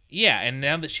 And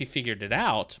now that she figured it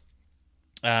out,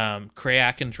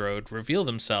 Crayak and Drode reveal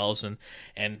themselves and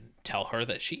tell her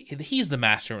that he's the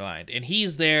mastermind, and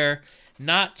he's there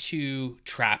not to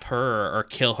trap her or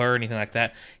kill her or anything like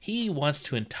that. He wants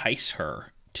to entice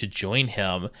her to join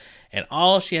him, and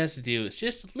all she has to do is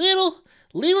just a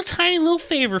tiny little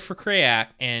favor for Crayak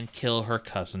and kill her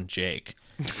cousin Jake,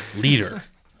 leader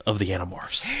of the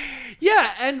Animorphs.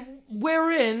 Yeah, and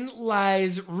wherein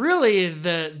lies really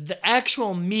the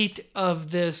actual meat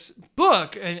of this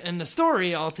book and the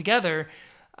story altogether.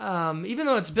 Even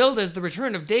though it's billed as the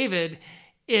return of David,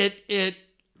 it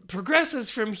progresses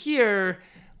from here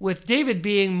with David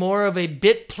being more of a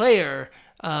bit player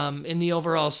in the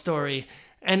overall story.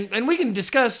 And we can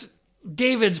discuss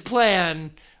David's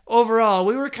plan overall.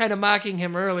 We were kind of mocking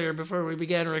him earlier before we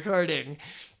began recording,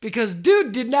 because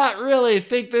dude did not really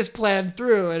think this plan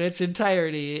through in its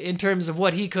entirety in terms of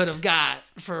what he could have got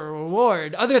for a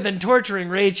reward, other than torturing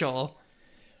Rachel.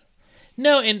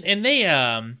 No, and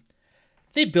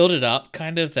they build it up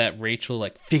kind of that Rachel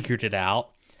like figured it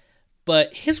out,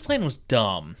 but his plan was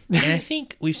dumb. And I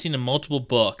think we've seen in multiple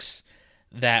books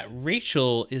that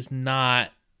Rachel is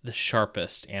not the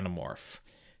sharpest Animorph.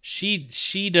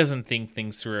 She doesn't think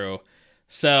things through.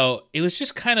 So it was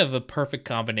just kind of a perfect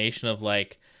combination of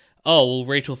like, oh, well,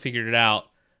 Rachel figured it out,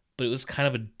 but it was kind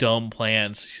of a dumb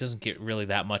plan, so she doesn't get really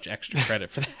that much extra credit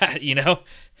for that,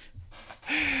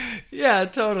 Yeah,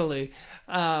 totally.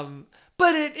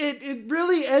 But it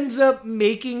really ends up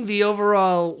making the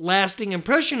overall lasting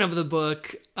impression of the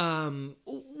book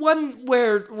one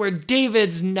where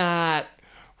David's not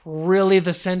really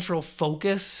the central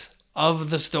focus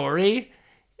of the story.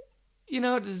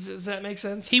 Does that make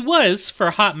sense? He was for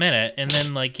a hot minute, and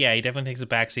then he definitely takes a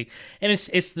backseat. And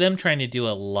it's them trying to do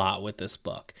a lot with this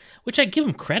book, which I give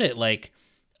him credit. Like,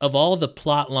 of all the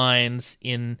plot lines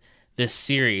in this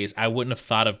series, I wouldn't have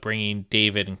thought of bringing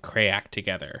David and Crayak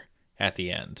together at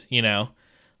the end.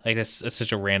 Like that's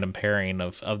such a random pairing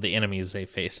of the enemies they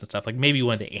face and stuff. Like maybe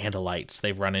one of the Andalites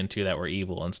they've run into that were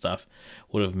evil and stuff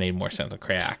would have made more sense with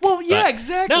Crayak. Well, yeah,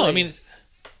 exactly. No, I mean,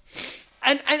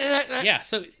 and yeah,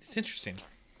 so it's interesting.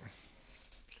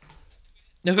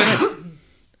 No, go ahead.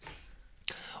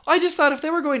 I just thought if they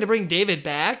were going to bring David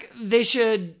back, they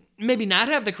should maybe not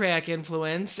have the Crayak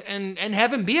influence and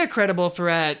have him be a credible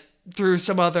threat through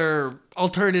some other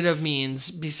alternative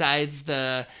means besides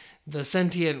the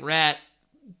sentient rat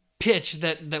pitch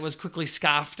that was quickly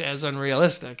scoffed as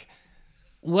unrealistic.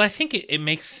 Well, I think it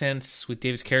makes sense with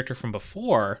David's character from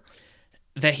before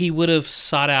that he would have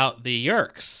sought out the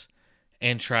Yeerks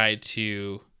and tried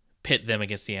to pit them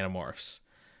against the Animorphs.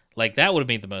 Like, that would have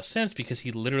made the most sense because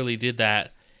he literally did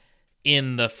that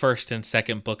in the first and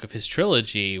second book of his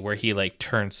trilogy where he,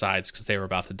 turned sides because they were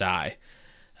about to die.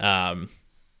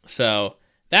 So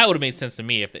that would have made sense to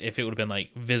me if it would have been,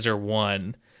 Visser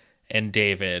 1 and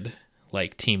David,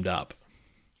 teamed up.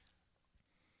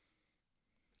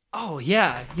 Oh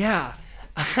yeah, yeah.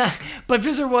 But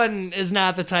Visser One is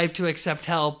not the type to accept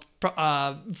help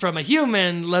from a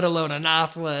human, let alone a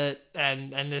Nothlet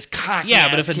and this cocky Yeah,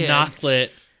 but ass kid.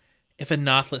 if a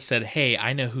Nothlet said, "Hey,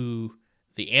 I know who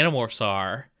the Animorphs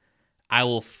are.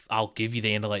 I'll give you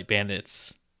the Andalite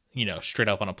Bandits, straight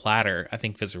up on a platter." I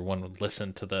think Visser One would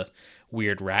listen to the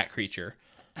weird rat creature.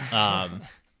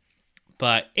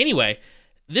 But anyway,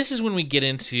 this is when we get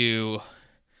into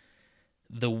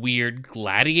the weird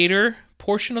gladiator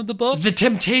portion of the book. The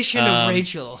temptation of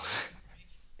Rachel.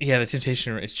 Yeah, the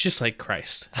temptation. It's just like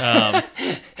Christ. So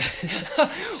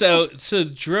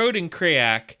Drode and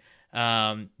Krayak,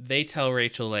 they tell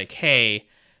Rachel, like, "Hey,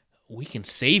 we can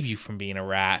save you from being a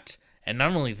rat, and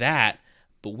not only that,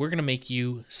 but we're gonna make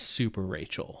you Super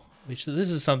Rachel." Which this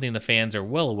is something the fans are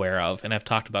well aware of and have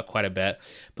talked about quite a bit.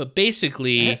 But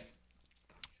basically,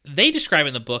 they describe it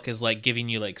in the book as like giving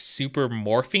you like super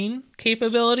morphine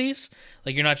capabilities.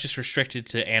 Like you're not just restricted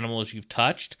to animals you've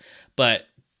touched, but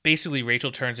basically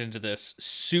Rachel turns into this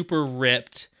super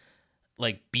ripped,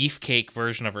 like beefcake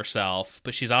version of herself.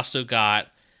 But she's also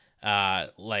got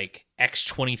like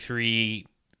X-23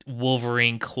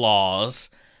 Wolverine claws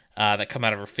that come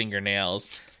out of her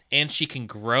fingernails. And she can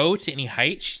grow to any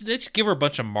height. They just give her a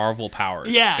bunch of Marvel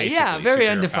powers. Yeah, very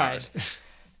undefined.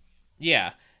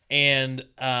 Yeah. And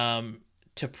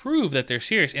to prove that they're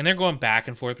serious, and they're going back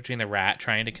and forth between the rat,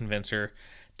 trying to convince her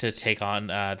to take on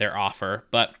their offer.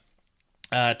 But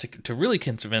to really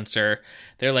convince her,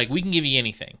 they're like, "We can give you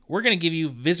anything. We're going to give you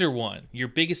Visser One, your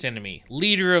biggest enemy,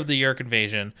 leader of the Yeerk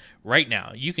invasion, right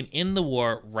now. You can end the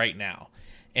war right now."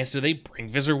 And so they bring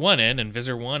Visser One in, and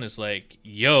Visser One is like,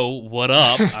 "Yo, what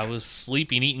up? I was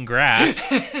sleeping, eating grass.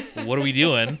 What are we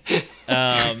doing?"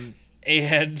 And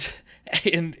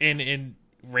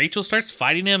Rachel starts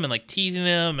fighting him and like teasing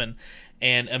him,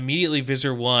 and immediately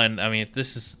Visser One, I mean,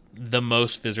 this is the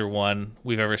most Visser One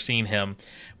we've ever seen him,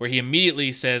 where he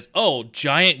immediately says, "Oh,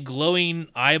 giant glowing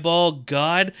eyeball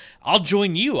god, I'll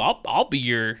join you. I'll be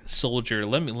your soldier.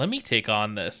 Let me take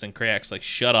on this." And Krayak's like,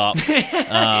 "Shut up."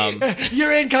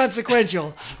 You're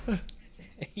inconsequential.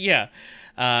 Yeah.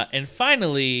 And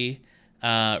finally,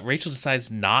 Rachel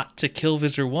decides not to kill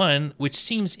Visser One, which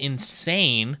seems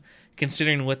insane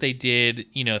considering what they did,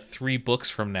 3 books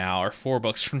from now or 4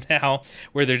 books from now,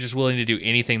 where they're just willing to do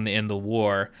anything to end the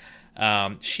war.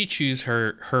 She chooses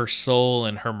her soul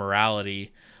and her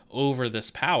morality over this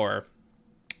power,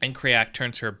 and Krayak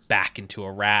turns her back into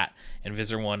a rat, and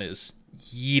Visser One is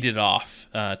yeeted off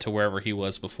to wherever he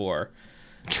was before.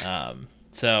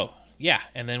 So yeah,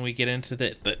 and then we get into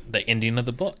the ending of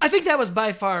the book. I think that was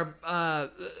by far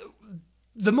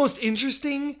the most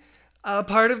interesting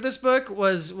part of this book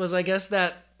was I guess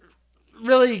that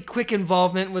really quick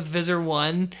involvement with Visser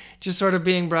One, just sort of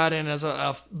being brought in as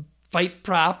a fight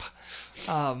prop.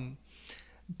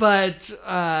 But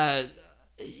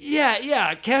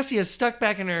Cassia's stuck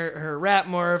back in her rat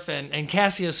morph, and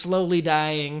Cassia's slowly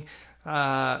dying.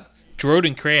 Drode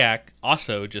and Krayak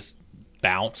also just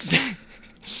bounce.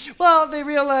 Well, they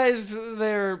realized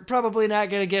they're probably not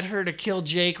going to get her to kill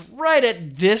Jake right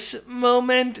at this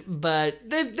moment, but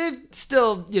they've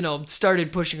still,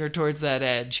 started pushing her towards that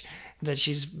edge that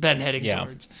she's been heading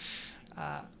towards.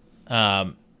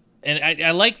 And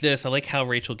I like this. I like how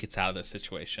Rachel gets out of this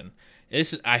situation.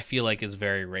 This, I feel like, is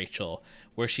very Rachel,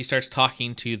 where she starts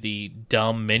talking to the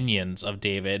dumb minions of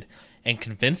David and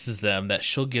convinces them that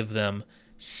she'll give them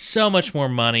so much more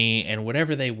money and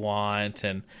whatever they want,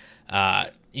 and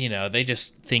they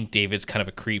just think David's kind of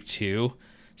a creep too.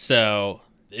 So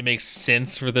it makes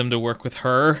sense for them to work with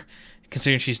her,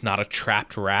 considering she's not a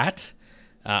trapped rat.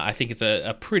 I think it's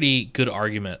a pretty good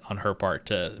argument on her part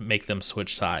to make them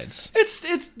switch sides.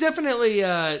 It's definitely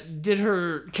did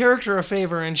her character a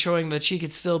favor in showing that she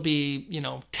could still be,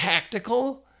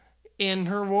 tactical in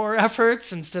her war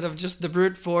efforts instead of just the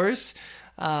brute force.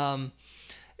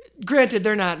 Granted,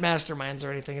 they're not masterminds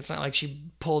or anything. It's not like she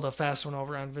pulled a fast one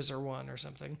over on Visser One or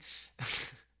something.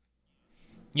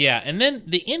 Yeah, and then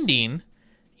the ending,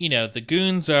 the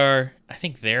goons are, I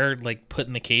think they're like put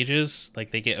in the cages, like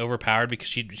they get overpowered because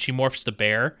she morphs the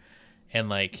bear and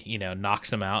knocks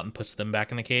them out and puts them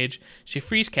back in the cage. She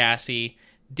frees Cassie.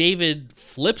 David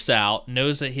flips out,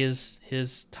 knows that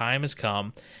his time has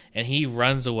come, and he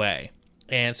runs away.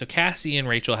 And so Cassie and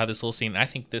Rachel have this little scene. I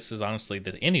think this is honestly,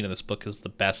 the ending of this book is the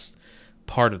best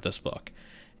part of this book.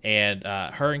 And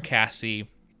her and Cassie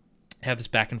have this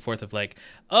back and forth of like,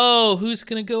 "Oh, who's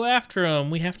going to go after him?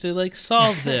 We have to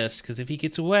solve this, because if he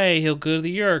gets away, he'll go to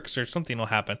the Yeerks or something will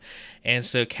happen." And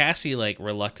so Cassie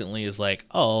reluctantly is like,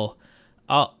 "Oh,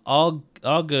 I'll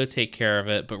go take care of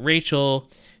it." But Rachel,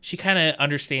 she kind of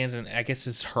understands, and I guess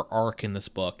it's her arc in this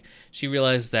book. She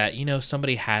realized that,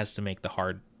 somebody has to make the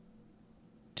hard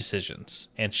decisions,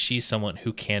 and she's someone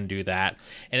who can do that.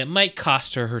 And it might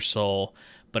cost her her soul,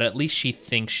 but at least she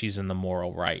thinks she's in the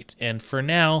moral right. And for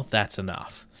now, that's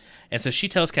enough. And so she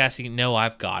tells Cassie, no,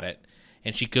 I've got it.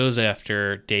 And she goes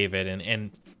after David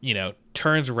and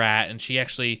turns rat, and she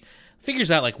actually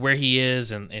figures out like where he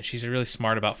is, and she's really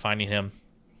smart about finding him.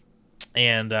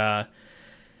 And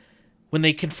when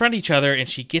they confront each other and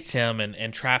she gets him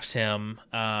and traps him,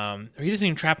 or he doesn't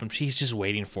even trap him, she's just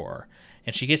waiting for her.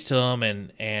 And she gets to him,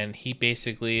 and he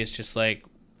basically is just like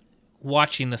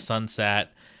watching the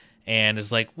sunset and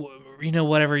is like,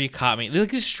 whatever, you caught me. Like,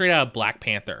 this is straight out of Black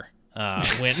Panther.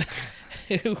 When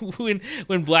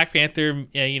Black Panther,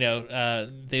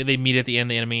 they meet at the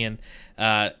end of the enemy, and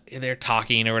they're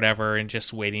talking or whatever and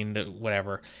just waiting to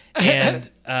whatever. And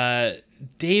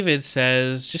David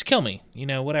says, just kill me,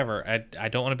 whatever. I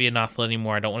don't want to be a Nothla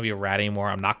anymore. I don't want to be a rat anymore.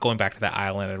 I'm not going back to that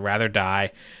island. I'd rather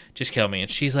die. Just kill me. And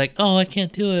she's like, oh, I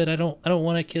can't do it. I don't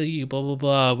want to kill you, blah, blah,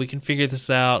 blah. We can figure this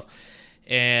out.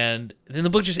 And then the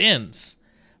book just ends.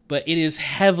 But it is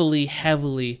heavily,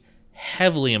 heavily,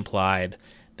 heavily implied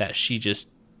that she just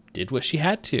did what she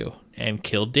had to and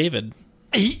killed David.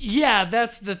 Yeah,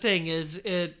 that's the thing, is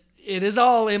it is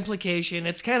all implication.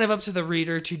 It's kind of up to the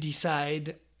reader to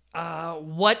decide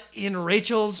what in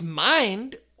Rachel's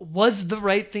mind was the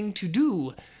right thing to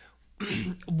do.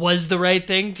 Was the right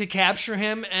thing to capture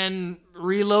him and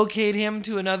relocate him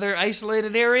to another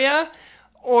isolated area,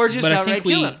 or just outright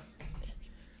kill him?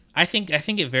 I think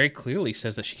it very clearly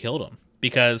says that she killed him,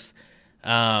 because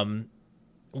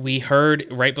we heard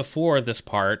right before this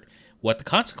part what the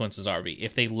consequences are.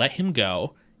 If they let him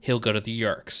go, he'll go to the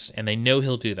Yeerks, and they know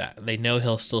he'll do that. They know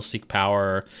he'll still seek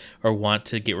power or want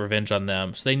to get revenge on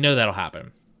them, so they know that'll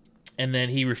happen. And then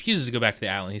he refuses to go back to the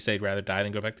island. He said he'd rather die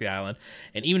than go back to the island.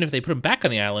 And even if they put him back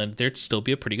on the island, there'd still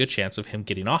be a pretty good chance of him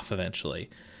getting off eventually.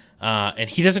 And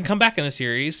he doesn't come back in the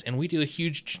series, and we do a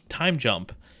huge time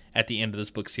jump at the end of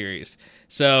this book series.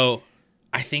 So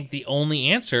I think the only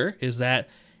answer is that,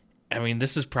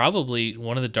 this is probably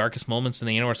one of the darkest moments in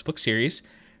the Animorphs book series.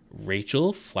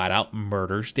 Rachel flat out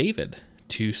murders David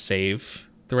to save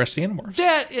the rest of the Animorphs.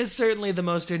 That is certainly the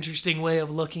most interesting way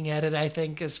of looking at it, I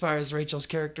think, as far as Rachel's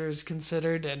character is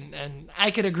considered, and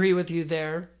I could agree with you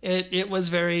there. It was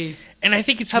very, and I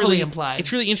think it's heavily really implied.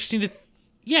 It's really interesting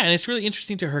and it's really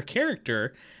interesting to her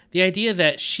character. The idea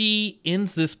that she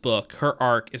ends this book, her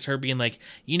arc is her being like,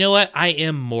 you know what, I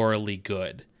am morally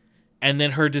good, and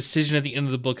then her decision at the end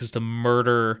of the book is to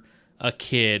murder a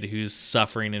kid who's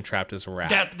suffering and trapped as a rat.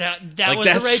 That was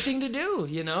the right thing to do,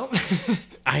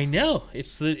 I know.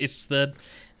 It's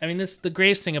the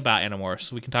greatest thing about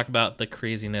Animorphs. We can talk about the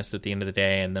craziness at the end of the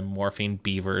day and the morphing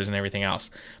beavers and everything else.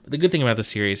 But the good thing about the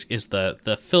series is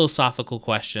the philosophical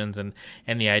questions and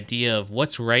the idea of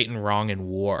what's right and wrong in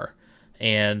war.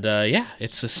 And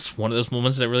it's just one of those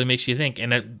moments that really makes you think.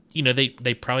 And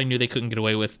they probably knew they couldn't get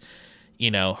away with,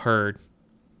 her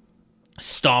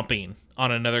stomping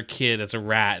on another kid as a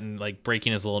rat and like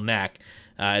breaking his little neck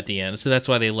at the end. So that's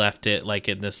why they left it like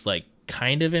in this like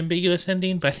kind of ambiguous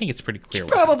ending, but I think it's pretty clear.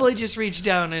 Probably just reached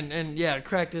down and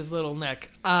cracked his little neck.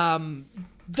 That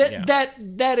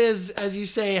is, as you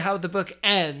say, how the book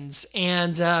ends.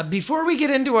 And before we get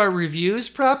into our reviews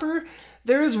proper,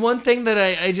 there is one thing that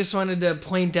I just wanted to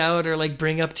point out or like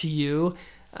bring up to you.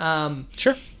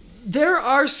 Sure. There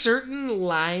are certain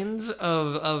lines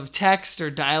of text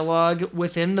or dialogue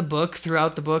within the book,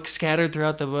 throughout the book, scattered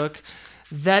throughout the book,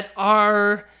 that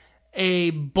are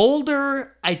a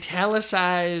bolder,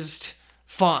 italicized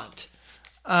font.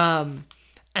 And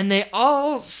they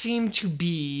all seem to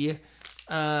be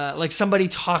like somebody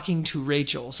talking to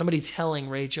Rachel, somebody telling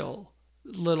Rachel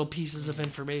little pieces of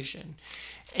information.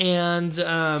 And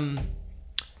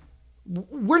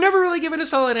we're never really given a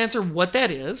solid answer what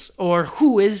that is or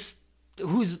whose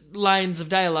lines of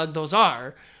dialogue those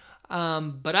are.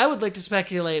 But I would like to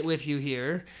speculate with you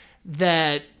here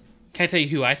that... Can I tell you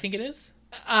who I think it is?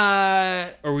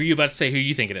 Or were you about to say who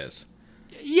you think it is?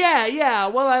 Yeah.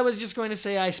 Well, I was just going to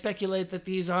say I speculate that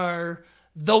these are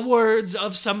the words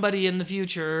of somebody in the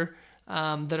future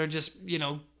that are just,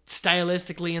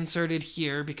 stylistically inserted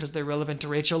here because they're relevant to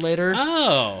Rachel later.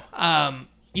 Oh.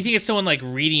 You think it's someone like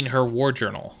reading her war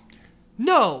journal?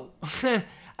 No.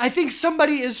 I think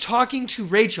somebody is talking to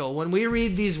Rachel. When we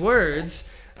read these words,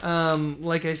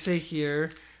 like I say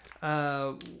here,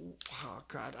 oh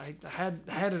God, I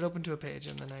had it open to a page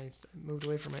and then I moved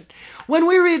away from it. When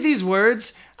we read these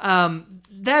words,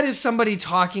 that is somebody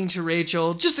talking to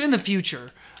Rachel just in the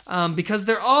future, because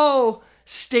they're all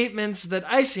statements that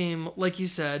I seem, like you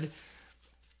said,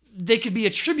 they could be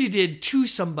attributed to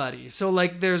somebody. So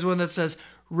like there's one that says,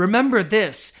 remember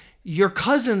this, your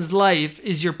cousin's life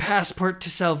is your passport to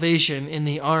salvation in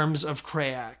the arms of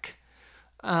Crayak.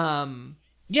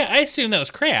 Yeah, I assume that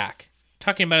was Crayak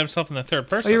talking about himself in the third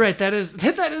person. Oh, you're right. That is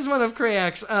one of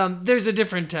Crayak's. There's a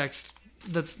different text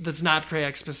that's not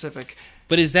Crayak specific.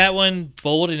 But is that one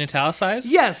bold and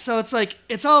italicized? Yes, so it's like,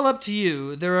 it's all up to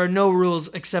you. There are no rules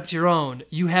except your own.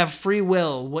 You have free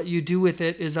will. What you do with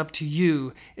it is up to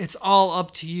you. It's all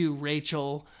up to you,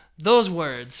 Rachel. Those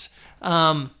words.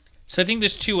 So I think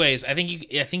there's two ways. I think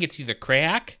it's either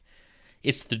Crayak,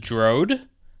 it's the Drode,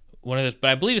 one of those,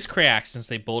 but I believe it's Crayak since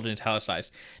they bold and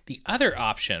italicized. The other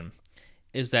option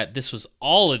is that this was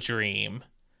all a dream,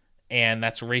 and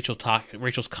that's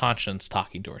Rachel's conscience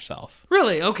talking to herself.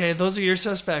 Really? Okay, those are your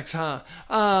suspects, huh?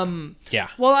 Yeah.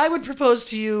 Well, I would propose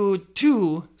to you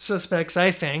two suspects,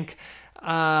 I think.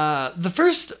 The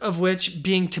first of which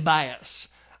being Tobias.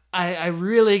 I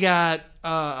really got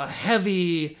a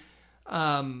heavy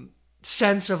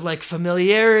sense of like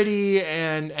familiarity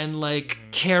and like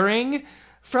caring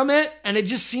from it, and it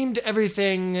just seemed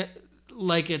everything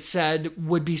like it said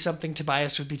would be something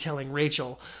Tobias would be telling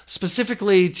Rachel,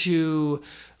 specifically to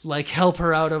like help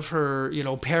her out of her,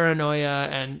 paranoia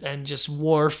and just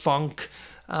war funk.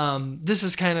 This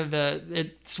is kind of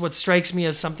it's what strikes me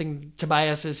as something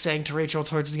Tobias is saying to Rachel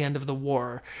towards the end of the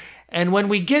war. And when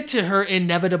we get to her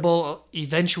inevitable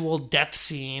eventual death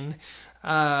scene,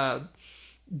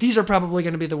 these are probably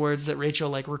going to be the words that Rachel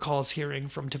like recalls hearing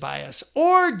from Tobias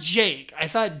or Jake. I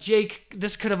thought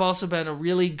this could have also been a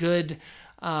really good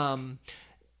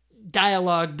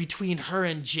dialogue between her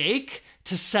and Jake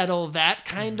to settle that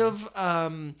kind of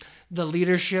the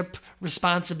leadership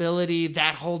responsibility,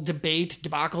 that whole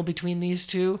debacle between these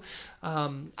two.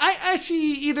 I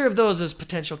see either of those as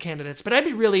potential candidates, but I'd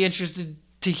be really interested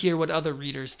to hear what other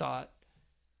readers thought.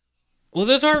 Well,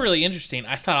 those are really interesting.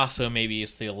 I thought also maybe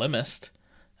it's the Alimist.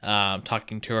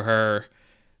 Talking to her,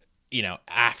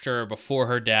 after or before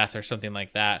her death or something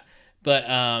like that. But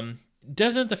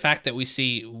doesn't the fact that we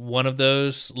see one of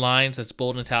those lines that's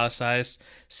bold and italicized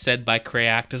said by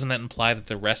Crayak, doesn't that imply that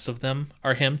the rest of them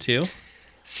are him too?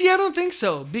 See, I don't think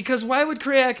so, because why would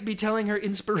Crayak be telling her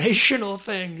inspirational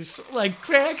things? Like,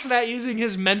 Crayak's not using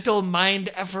his mental mind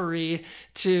effery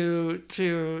to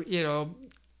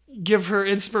give her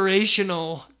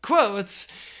inspirational quotes.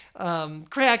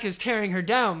 Crayak is tearing her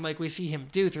down like we see him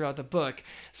do throughout the book.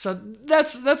 So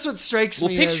that's what strikes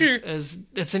me as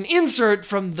it's an insert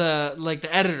from the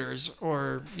editors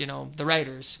or, the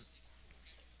writers.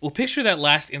 Well, picture that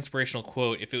last inspirational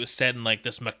quote if it was said in like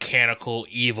this mechanical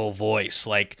evil voice.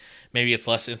 Like maybe it's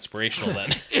less inspirational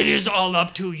then. It is all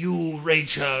up to you,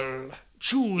 Rachel.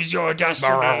 Choose your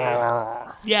destiny.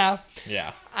 Yeah.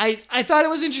 Yeah. I thought it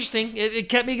was interesting. It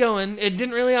kept me going. It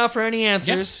didn't really offer any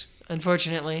answers. Yep.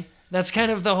 Unfortunately, that's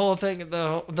kind of the whole thing.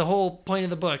 The whole point of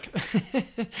the book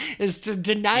is to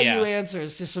deny you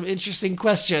answers to some interesting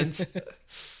questions.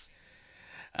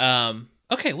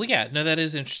 Okay, well, yeah, no, that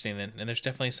is interesting, and there's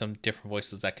definitely some different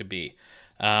voices that could be.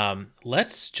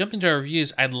 Let's jump into our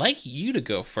reviews. I'd like you to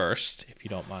go first, if you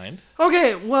don't mind.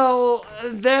 Okay, well,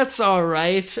 that's all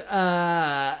right.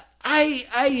 I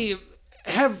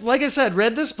have, like I said,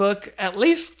 read this book at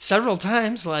least several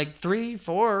times, like 3,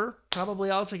 4,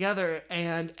 probably altogether,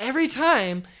 and every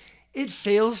time it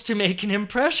fails to make an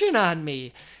impression on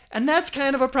me. And that's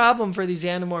kind of a problem for these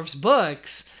Animorphs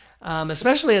books,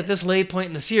 especially at this late point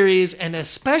in the series, and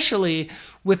especially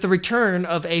with the return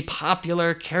of a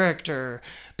popular character.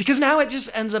 Because now it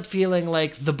just ends up feeling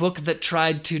like the book that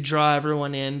tried to draw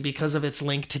everyone in because of its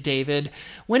link to David,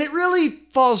 when it really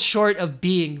falls short of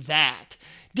being that.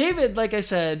 David, like I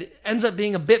said, ends up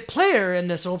being a bit player in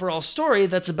this overall story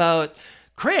that's about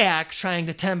Crayak trying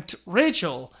to tempt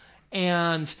Rachel.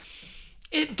 And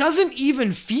it doesn't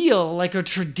even feel like a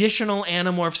traditional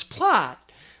Animorphs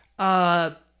plot.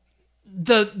 The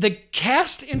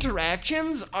cast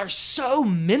interactions are so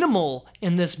minimal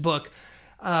in this book.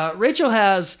 Rachel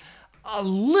has a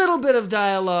little bit of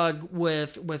dialogue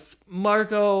with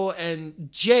Marco and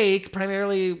Jake,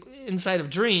 primarily inside of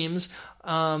dreams.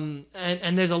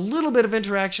 And there's a little bit of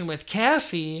interaction with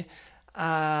Cassie,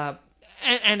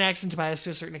 and Ax and Tobias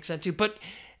to a certain extent too, but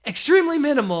extremely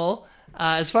minimal.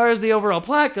 As far as the overall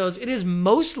plot goes, it is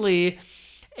mostly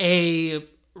a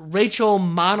Rachel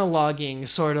monologuing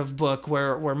sort of book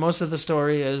where most of the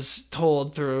story is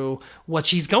told through what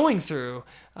she's going through.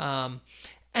 And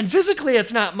physically,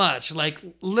 it's not much. Like,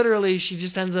 literally, she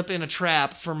just ends up in a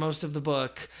trap for most of the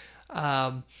book,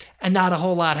 and not a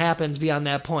whole lot happens beyond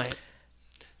that point.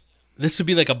 This would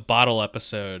be like a bottle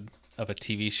episode of a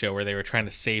TV show where they were trying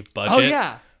to save budget. Oh,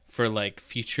 yeah. for like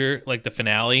future, like the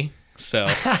finale. So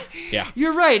yeah,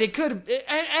 You're right. It could,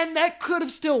 and that could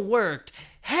have still worked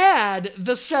had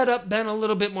the setup been a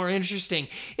little bit more interesting.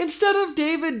 Instead of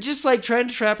David just like trying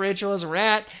to trap Rachel as a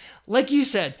rat, like you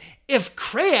said, if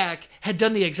Krayak had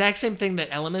done the exact same thing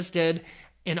that Elymas did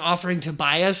in offering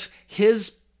Tobias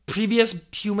his previous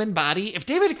human body, if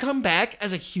David had come back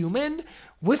as a human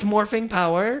with morphing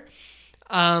power,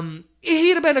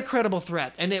 he'd have been a credible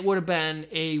threat, and it would have been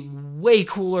a way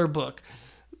cooler book.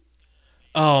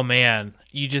 oh man,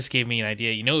 you just gave me an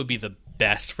idea. You know, it would be the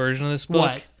best version of this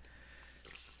book.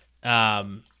 What?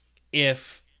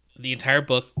 If the entire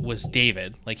book was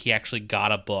David, like he actually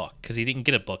got a book, because he didn't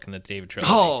get a book in the David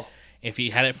trilogy. Oh, If he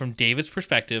had it from David's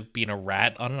perspective, being a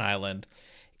rat on an island,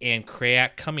 and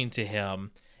Krayak coming to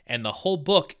him, and the whole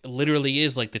book literally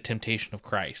is like the temptation of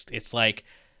Christ. It's like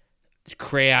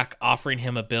Krayak offering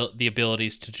him the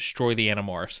abilities to destroy the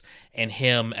Animorphs, and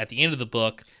him at the end of the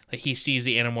book, like he sees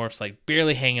the Animorphs like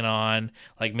barely hanging on,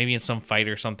 like maybe in some fight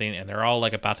or something, and they're all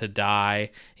like about to die.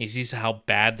 He sees how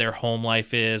bad their home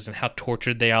life is and how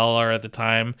tortured they all are at the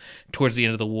time towards the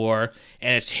end of the war,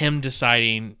 and it's him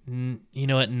deciding, you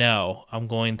know what? No, I'm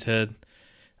going to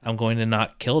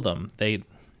not kill them. They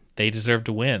deserve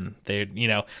to win. They,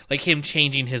 like him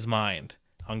changing his mind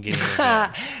on getting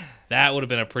revenge. That would have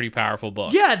been a pretty powerful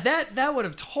book. yeah, that would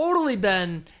have totally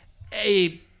been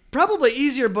a probably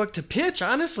easier book to pitch,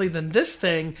 honestly, than this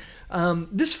thing.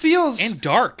 This feels... And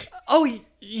dark. Oh, Him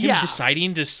yeah.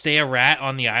 deciding to stay a rat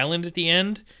on the island at the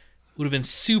end would have been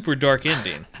super dark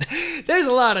ending. There's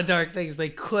a lot of dark things they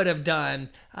could have done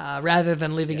rather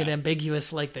than leaving it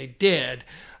ambiguous like they did.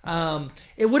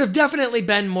 It would have definitely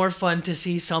been more fun to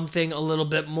see something a little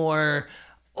bit more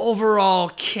overall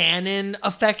canon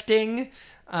affecting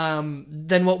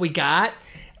than what we got.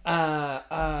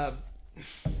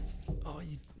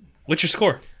 What's your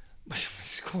score?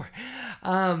 Score.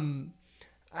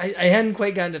 I hadn't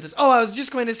quite gotten to this. Oh, I was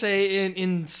just going to say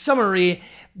in summary,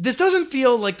 this doesn't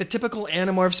feel like the typical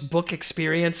Animorphs book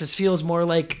experience. This feels more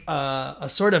like a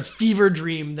sort of fever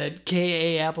dream that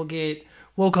K.A. Applegate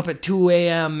woke up at 2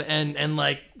 a.m. and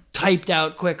like typed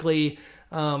out quickly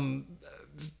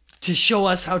to show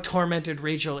us how tormented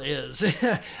Rachel is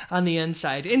on the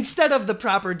inside, instead of the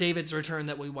proper David's return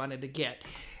that we wanted to get.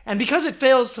 And because it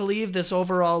fails to leave this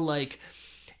overall, like,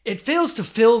 it fails to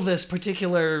fill this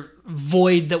particular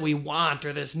void that we want,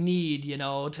 or this need,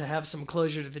 to have some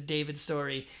closure to the David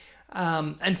story.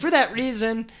 And for that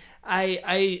reason,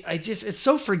 I just, it's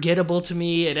so forgettable to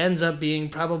me. It ends up being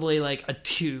probably like a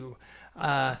 2.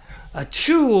 A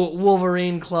 2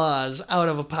 Wolverine claws out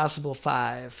of a possible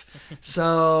 5.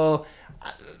 So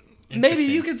maybe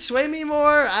you could sway me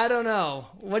more. I don't know.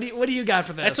 What do you got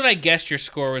for this? That's what I guessed your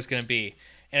score was going to be.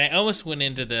 And I almost went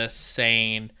into this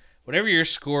saying, whatever your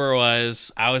score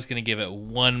was, I was going to give it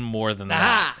 1 more than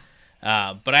that.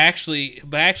 But I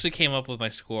actually came up with my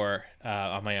score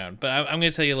on my own. But I'm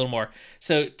going to tell you a little more.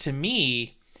 So to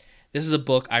me, this is a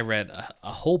book I read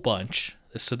a whole bunch.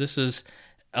 So this is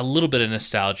a little bit of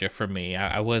nostalgia for me.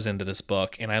 I was into this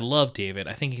book, and I love David.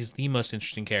 I think he's the most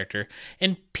interesting character.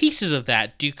 And pieces of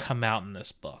that do come out in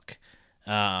this book.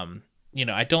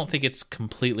 I don't think it's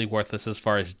completely worthless as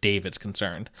far as David's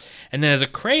concerned. And then as a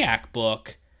Krayak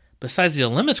book, besides the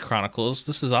Elymas Chronicles,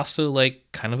 this is also like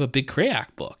kind of a big Krayak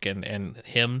book. And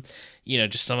him,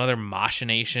 just some other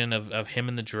machination of him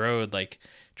and the Droid, like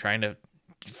trying to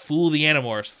fool the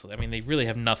Animorphs. I mean, they really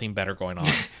have nothing better going on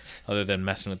other than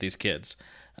messing with these kids.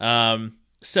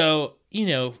 So,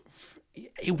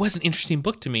 it was an interesting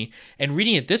book to me. And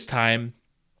reading it this time,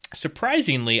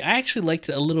 surprisingly, I actually liked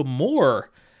it a little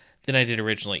more than I did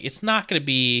originally. It's not going to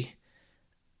be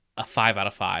a 5 out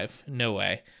of 5. No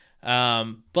way.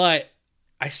 But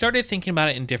I started thinking about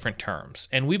it in different terms.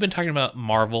 And we've been talking about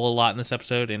Marvel a lot in this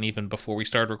episode. And even before we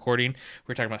started recording, we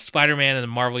were talking about Spider-Man and the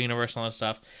Marvel Universe and all that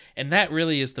stuff. And that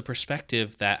really is the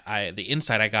perspective the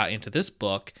insight I got into this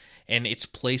book and its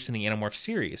place in the Animorphs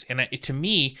series. And to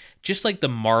me, just like the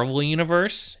Marvel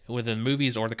Universe, whether the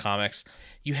movies or the comics,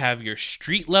 you have your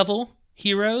street level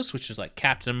heroes, which is like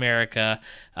Captain America,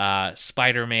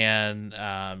 Spider-Man,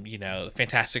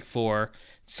 Fantastic Four,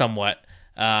 somewhat.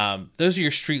 Those are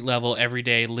your street level,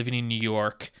 everyday, living in New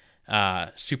York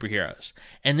superheroes.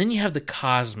 And then you have the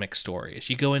cosmic stories.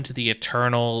 You go into the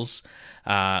Eternals,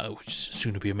 which is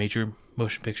soon to be a major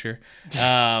motion picture.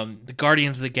 The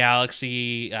Guardians of the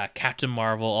Galaxy, Captain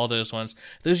Marvel, all those ones.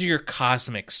 Those are your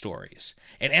cosmic stories.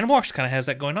 And Animorphs kind of has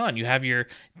that going on. You have your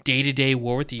day-to-day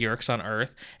war with the Yeerks on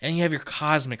Earth, and you have your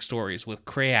cosmic stories with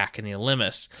Krayak and the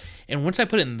Elymas. And once I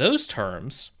put it in those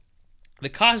terms, the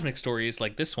cosmic stories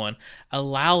like this one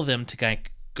allow them to kind of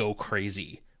go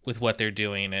crazy with what they're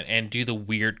doing and do the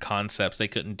weird concepts they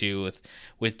couldn't do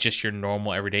with just your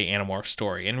normal everyday Animorph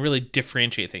story and really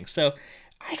differentiate things. So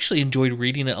I actually enjoyed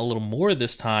reading it a little more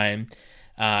this time,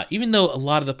 even though a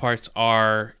lot of the parts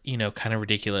are, kind of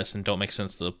ridiculous and don't make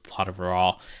sense to the plot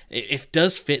overall. It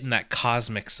does fit in that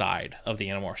cosmic side of the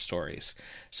Animorph stories.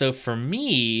 So for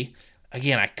me,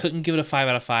 again, I couldn't give it a 5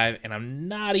 out of 5, and I'm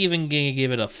not even going to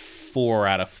give it a 4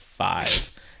 out of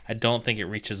 5. I don't think it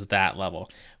reaches that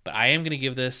level. But I am going to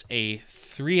give this a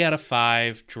 3 out of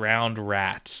 5 drowned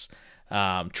rats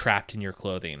trapped in your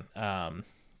clothing.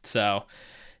 So,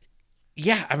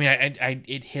 yeah, I mean,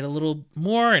 it hit a little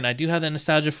more, and I do have that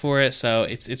nostalgia for it, so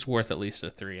it's worth at least a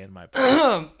 3 in my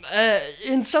opinion.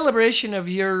 In celebration of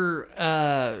your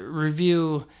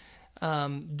review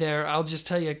there, I'll just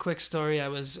tell you a quick story. I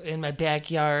was in my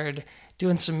backyard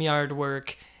doing some yard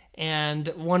work, and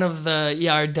one of the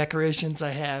yard decorations I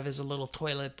have is a little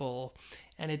toilet bowl.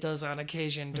 And it does on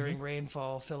occasion during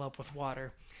rainfall fill up with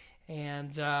water.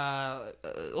 And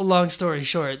long story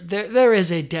short, there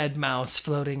is a dead mouse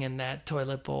floating in that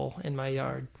toilet bowl in my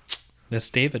yard. That's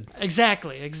David.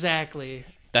 Exactly.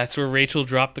 That's where Rachel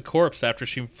dropped the corpse after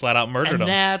she flat out murdered him. And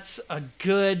that's a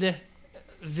good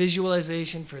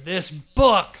visualization for this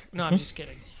book. No, I'm just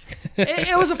kidding.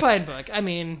 It was a fine book. I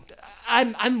mean,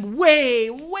 I'm way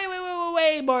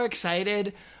more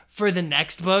excited for the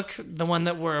next book, the one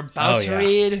that we're about to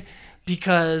read,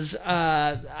 because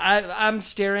I'm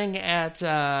staring at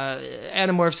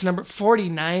Animorphs number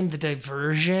 49, The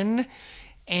Diversion,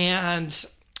 and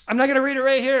I'm not going to read it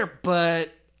right here,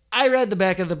 but I read the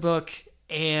back of the book,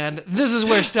 and this is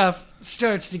where stuff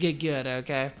starts to get good,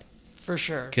 okay? For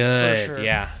sure. Good, for sure.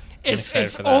 Yeah.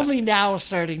 It's only now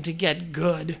starting to get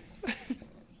good.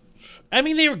 I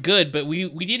mean, they were good, but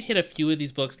we did hit a few of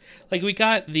these books. Like, we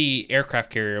got the aircraft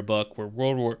carrier book where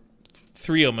World War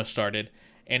III almost started,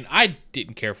 and I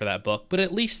didn't care for that book, but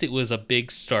at least it was a big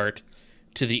start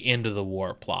to the end of the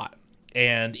war plot.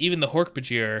 And even the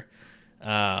Hork-Bajir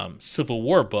Civil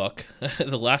War book,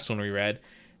 the last one we read,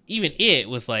 even it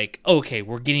was like, okay,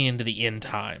 we're getting into the end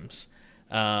times.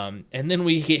 And then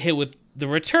we get hit with The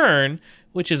Return,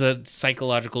 which is a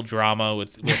psychological drama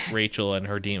with Rachel and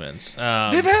her demons.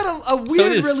 They've had a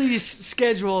weird release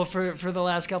schedule for the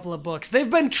last couple of books. They've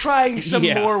been trying some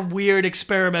more weird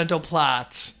experimental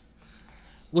plots.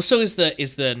 Well, so is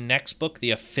the next book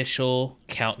the official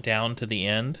countdown to the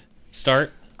end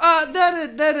start?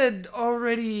 That had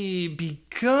already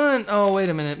begun. Oh, wait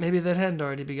a minute. Maybe that hadn't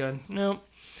already begun. Nope.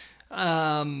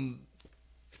 I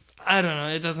don't know.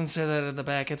 It doesn't say that at the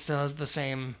back. It still has the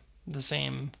same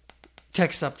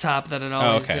text up top that it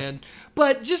always did.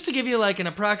 But just to give you like an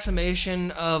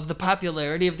approximation of the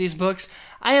popularity of these books,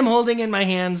 I am holding in my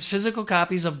hands physical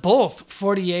copies of both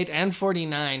 48 and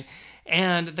 49.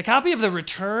 And the copy of The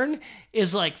Return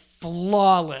is like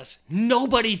flawless.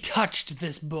 Nobody touched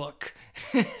this book.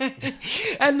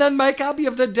 And then my copy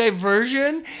of The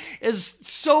Diversion is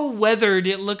so weathered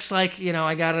it looks like,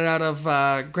 I got it out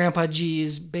of Grandpa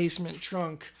G's basement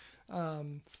trunk.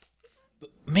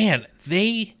 Man,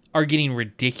 they are getting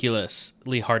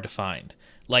ridiculously hard to find.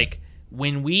 Like,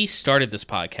 when we started this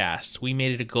podcast, we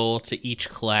made it a goal to each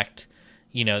collect,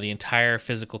 the entire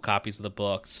physical copies of the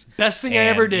books. Best thing I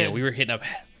ever did. We were hitting up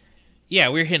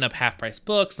half-price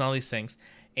books and all these things.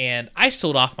 And I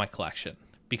sold off my collection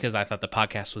because I thought the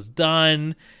podcast was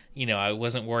done. I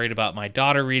wasn't worried about my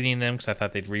daughter reading them because I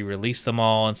thought they'd re-release them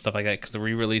all and stuff like that because the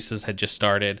re-releases had just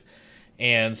started.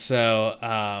 And so,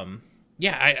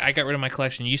 I got rid of my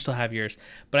collection. You still have yours.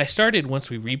 But I started, once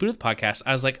we rebooted the podcast,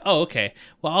 I was like, oh, okay.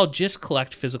 Well, I'll just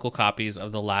collect physical copies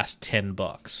of the last 10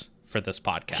 books for this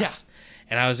podcast. Yeah.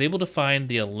 And I was able to find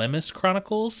the Elemis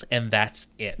Chronicles, and that's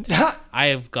it.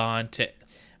 I've gone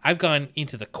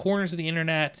into the corners of the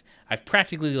internet. I've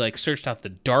practically searched out the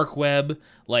dark web,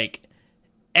 like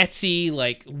Etsy,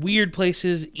 like weird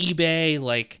places, eBay,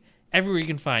 like everywhere you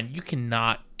can find. You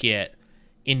cannot get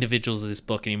individuals of this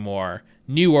book anymore,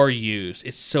 new or used.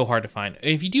 It's so hard to find.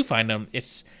 And if you do find them,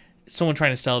 it's someone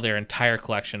trying to sell their entire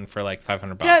collection for like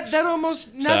 $500. That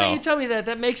almost, now that you tell me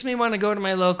that makes me want to go to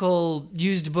my local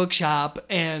used bookshop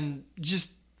and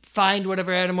just find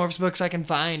whatever Animorphs books I can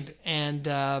find and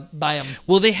buy them.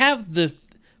 Well,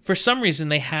 for some reason,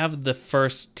 they have the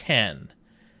first 10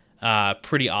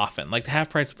 pretty often. Like the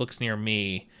half-price books near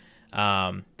me,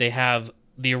 they have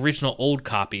the original old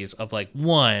copies of like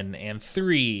 1 and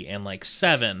 3 and like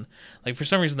 7. Like for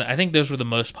some reason, I think those were the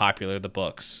most popular, the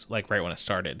books, like right when it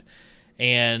started.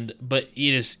 But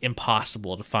it is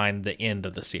impossible to find the end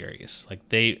of the series. Like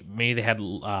they had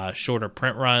shorter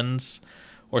print runs,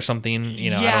 or something.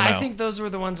 You know, yeah, I don't know. I think those were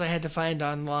the ones I had to find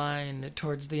online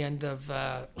towards the end of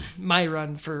my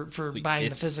run for buying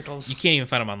the physicals. You can't even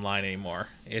find them online anymore.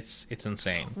 It's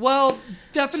insane. Well,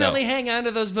 definitely hang on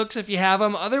to those books if you have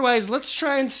them. Otherwise, let's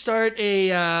try and start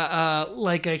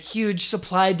a huge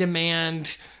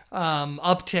supply-demand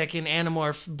uptick in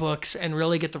Animorph books and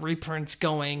really get the reprints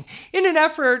going in an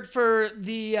effort for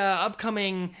the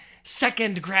upcoming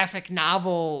second graphic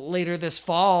novel later this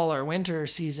fall or winter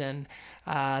season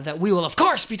that we will, of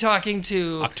course, be talking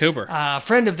to October.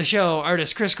 Friend of the show,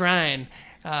 artist Chris Grine.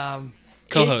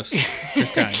 Co-host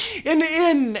Chris Grine.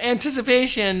 In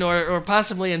anticipation or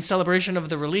possibly in celebration of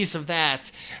the release of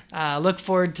that, look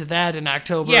forward to that in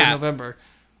October or November.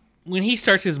 When he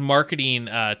starts his marketing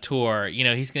tour, you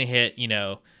know, he's going to hit, you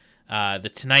know,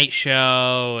 the Tonight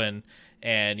Show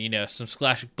and you know, some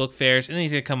Scholastic book fairs, and then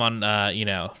he's going to come on, you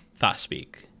know, Thought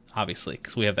Speak, obviously,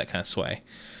 because we have that kind of sway.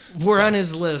 We're on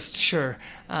his list, sure.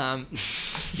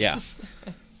 Yeah.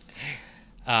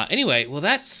 Anyway, well,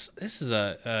 this is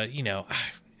you know,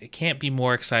 I can't be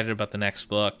more excited about the next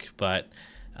book, but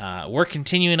we're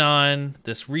continuing on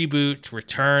this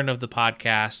return of the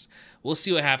podcast. We'll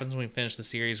see what happens when we finish the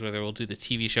series, whether we'll do the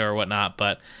TV show or whatnot,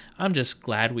 but I'm just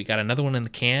glad we got another one in the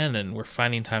can and we're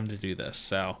finding time to do this.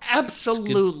 So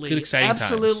absolutely. Good exciting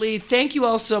absolutely. times. Thank you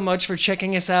all so much for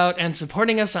checking us out and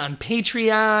supporting us on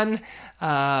Patreon.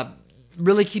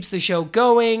 Really keeps the show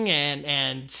going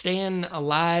and staying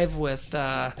alive with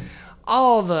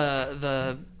all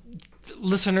the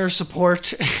listener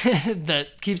support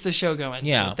that keeps the show going.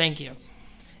 Yeah. So thank you.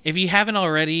 If you haven't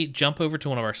already, jump over to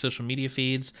one of our social media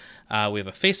feeds. We have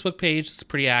a Facebook page that's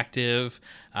pretty active.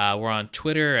 We're on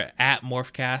Twitter at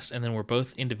MorphCast, and then we're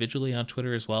both individually on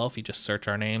Twitter as well if you just search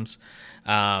our names.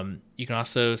 You can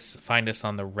also find us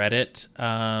on the Reddit,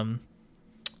 our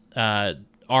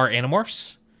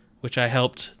Animorphs, which I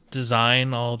helped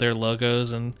design all their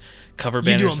logos and cover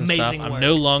banners and stuff. Work. I'm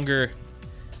no longer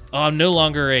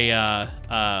a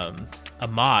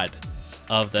mod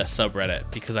of the subreddit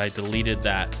because I deleted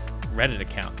that Reddit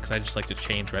account because I just like to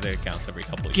change Reddit accounts every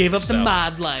couple of years. Gave up the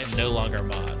mod life. I'm no longer a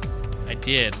mod. I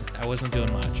did. I wasn't doing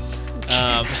much.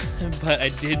 But I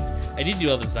did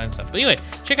do all the design stuff. But anyway,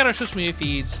 check out our social media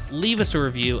feeds. Leave us a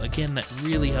review. Again, that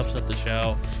really helps out the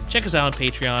show. Check us out on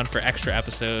Patreon for extra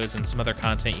episodes and some other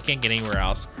content you can't get anywhere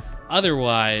else.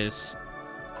 Otherwise,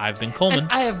 I've been Coleman.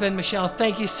 And I have been Michelle.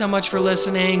 Thank you so much for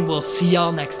listening. We'll see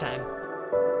y'all next time.